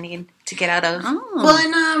whatever they need to get out of. Oh. Well,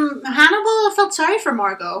 and Hannibal felt sorry for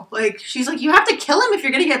Margot. She's like, you have to kill him if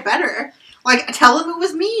you're going to get better. Tell him it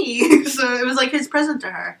was me. So it was his present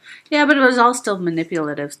to her. Yeah, but it was all still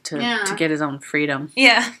manipulative to get his own freedom.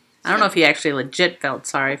 Yeah. I don't know if he actually legit felt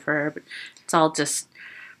sorry for her, but it's all just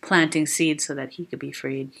planting seeds so that he could be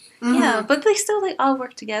freed. Mm-hmm. Yeah, but they still all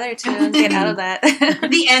work together to get out of that.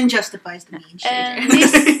 The end justifies the means.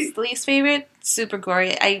 And least favorite, super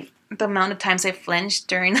gory. The amount of times I flinched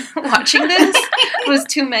during watching this was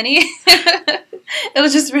too many. It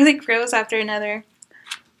was just really gross after another.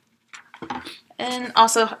 And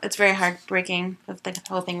also, it's very heartbreaking with the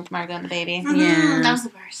whole thing with Margot and the baby. Mm-hmm. Yeah. That was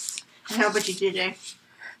the worst. How about you, DJ?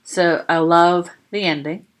 So, I love the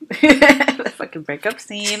ending. The fucking breakup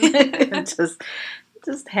scene.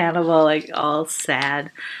 just Hannibal, all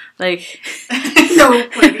sad.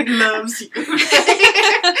 Nobody loves you.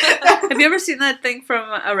 Have you ever seen that thing from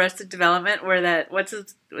Arrested Development where that what's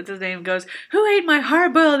his name goes, "Who ate my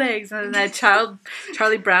hard-boiled eggs?" and then that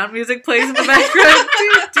Charlie Brown music plays in the background.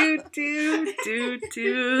 do do do do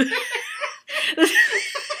do. That's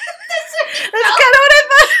kind of what I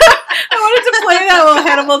thought. I wanted to play that while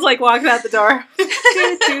Hannibal's walking out the door.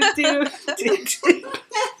 Do.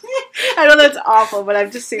 I know that's awful, but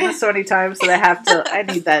I've just seen this so many times that I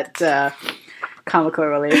need that comical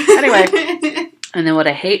relief. Anyway. And then what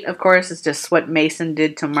I hate, of course, is just what Mason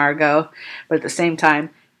did to Margot. But at the same time,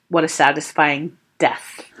 what a satisfying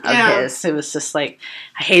death of his. It was just I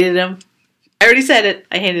hated him. I already said it.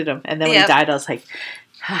 I hated him. And then when he died, I was like,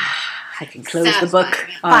 I can close the book.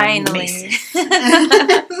 Finally.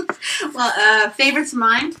 Well, favorites of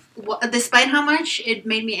mine. Despite how much it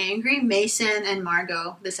made me angry, Mason and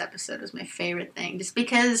Margot, this episode was my favorite thing. Just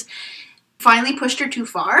because finally pushed her too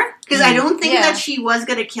far. Because I don't think that she was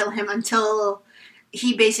going to kill him until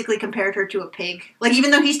he basically compared her to a pig.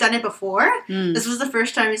 Even though he's done it before, this was the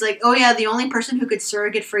first time he's like, oh yeah, the only person who could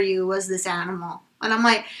surrogate for you was this animal. And I'm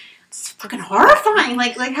like, it's fucking horrifying.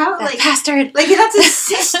 How, that bastard. That's his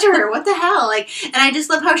sister. What the hell? And I just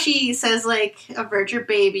love how she says, avert your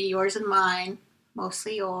baby, yours and mine.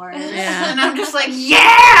 Mostly yours. Yeah. And I'm just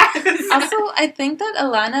yeah! Also, I think that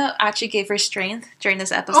Alana actually gave her strength during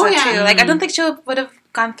this episode, too. I don't think she would have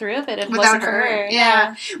gone through with it if it wasn't for her.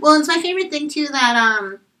 Yeah. Well, it's my favorite thing, too,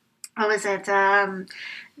 that, what was it?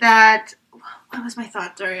 What was my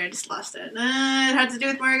thought? Sorry, I just lost it. It had to do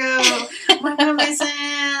with Margot. Margot Mason.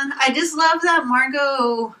 I just love that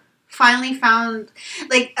Margot finally found,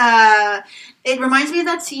 it reminds me of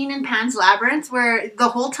that scene in Pan's Labyrinth where the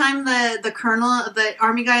whole time the colonel, the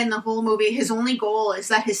army guy in the whole movie, his only goal is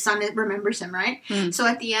that his son remembers him, right? So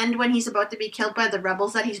at the end, when he's about to be killed by the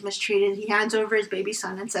rebels that he's mistreated, he hands over his baby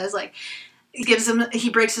son and says, he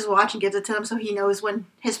breaks his watch and gives it to him so he knows when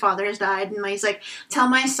his father has died. And he's like, tell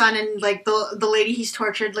my son and, the lady he's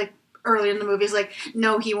tortured, early in the movie is like,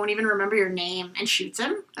 no, he won't even remember your name, and shoots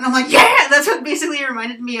him. And I'm like, yeah, that's what basically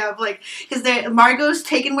reminded me of, like, because Margot's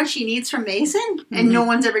taken what she needs from Mason, and no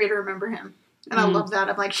one's ever going to remember him. And I love that.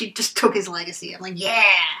 I'm like, she just took his legacy. I'm like, yeah.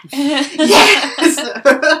 Yes.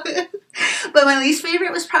 But my least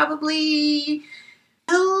favorite was probably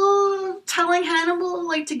telling Hannibal,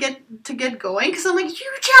 like, to get going, because I'm like,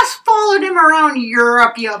 you just followed him around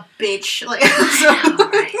Europe, you bitch. Like, so.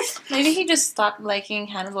 Maybe he just stopped liking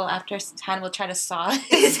Hannibal after Hannibal tried to saw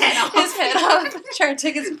his head off. Trying to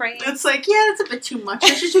take his brain. It's like, yeah, that's a bit too much.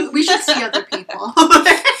 We should see other people.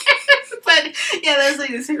 But yeah, that's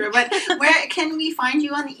like the secret. But where can we find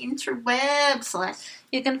you on the interwebs, Celeste?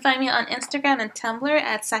 You can find me on Instagram and Tumblr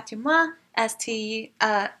at Satumwa, SATUMWAH.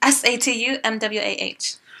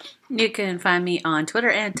 You can find me on Twitter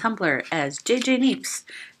and Tumblr as JJ Neeps,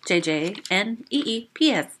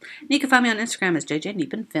 JJNEEPS. And you can find me on Instagram as JJ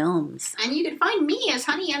Neepin Films. And you can find me as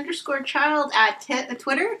Honey_Child at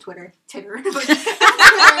Twitter. On Twitter.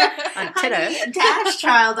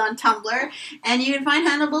 Honey-Child on Tumblr. And you can find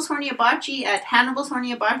Hannibal's Horny Hibachi at Hannibal's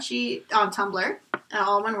Horny Hibachi on Tumblr.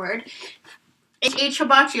 All one word. H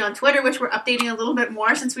Hibachi on Twitter, which we're updating a little bit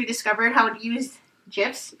more since we discovered how to use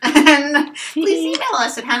GIFs. And please email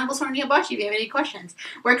us at hannibalshornyhibachi if you have any questions.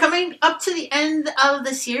 We're coming up to the end of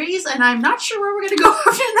the series, and I'm not sure where we're going to go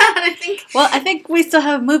after that. I think we still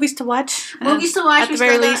have movies to watch. At the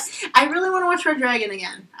very least. I really want to watch Red Dragon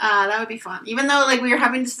again. That would be fun. Even though, like, we were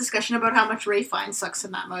having this discussion about how much Ray Fiennes sucks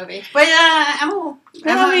in that movie. But Emma,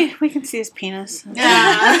 we can see his penis.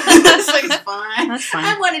 Yeah, that's like fine. That's fine.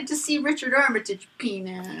 I wanted to see Richard Armitage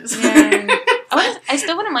penis. Yeah. I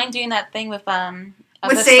still wouldn't mind doing that thing with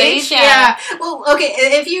Sage? Yeah. Well, okay,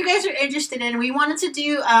 if you guys are interested in, we wanted to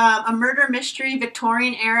do a murder mystery,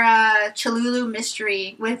 Victorian era Cholulu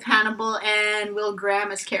mystery with Hannibal and Will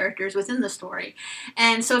Graham as characters within the story.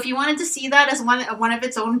 And so if you wanted to see that as one of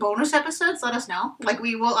its own bonus episodes, let us know. Like,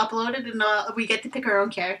 we will upload it, and we get to pick our own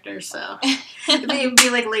characters, so it would be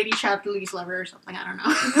like Lady Chatterley's lover or something, I don't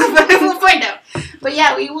know. But we'll find out. But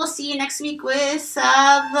yeah, we will see you next week with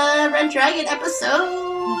the Red Dragon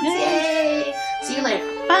episode. Yay! See you later.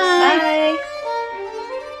 Bye. Bye.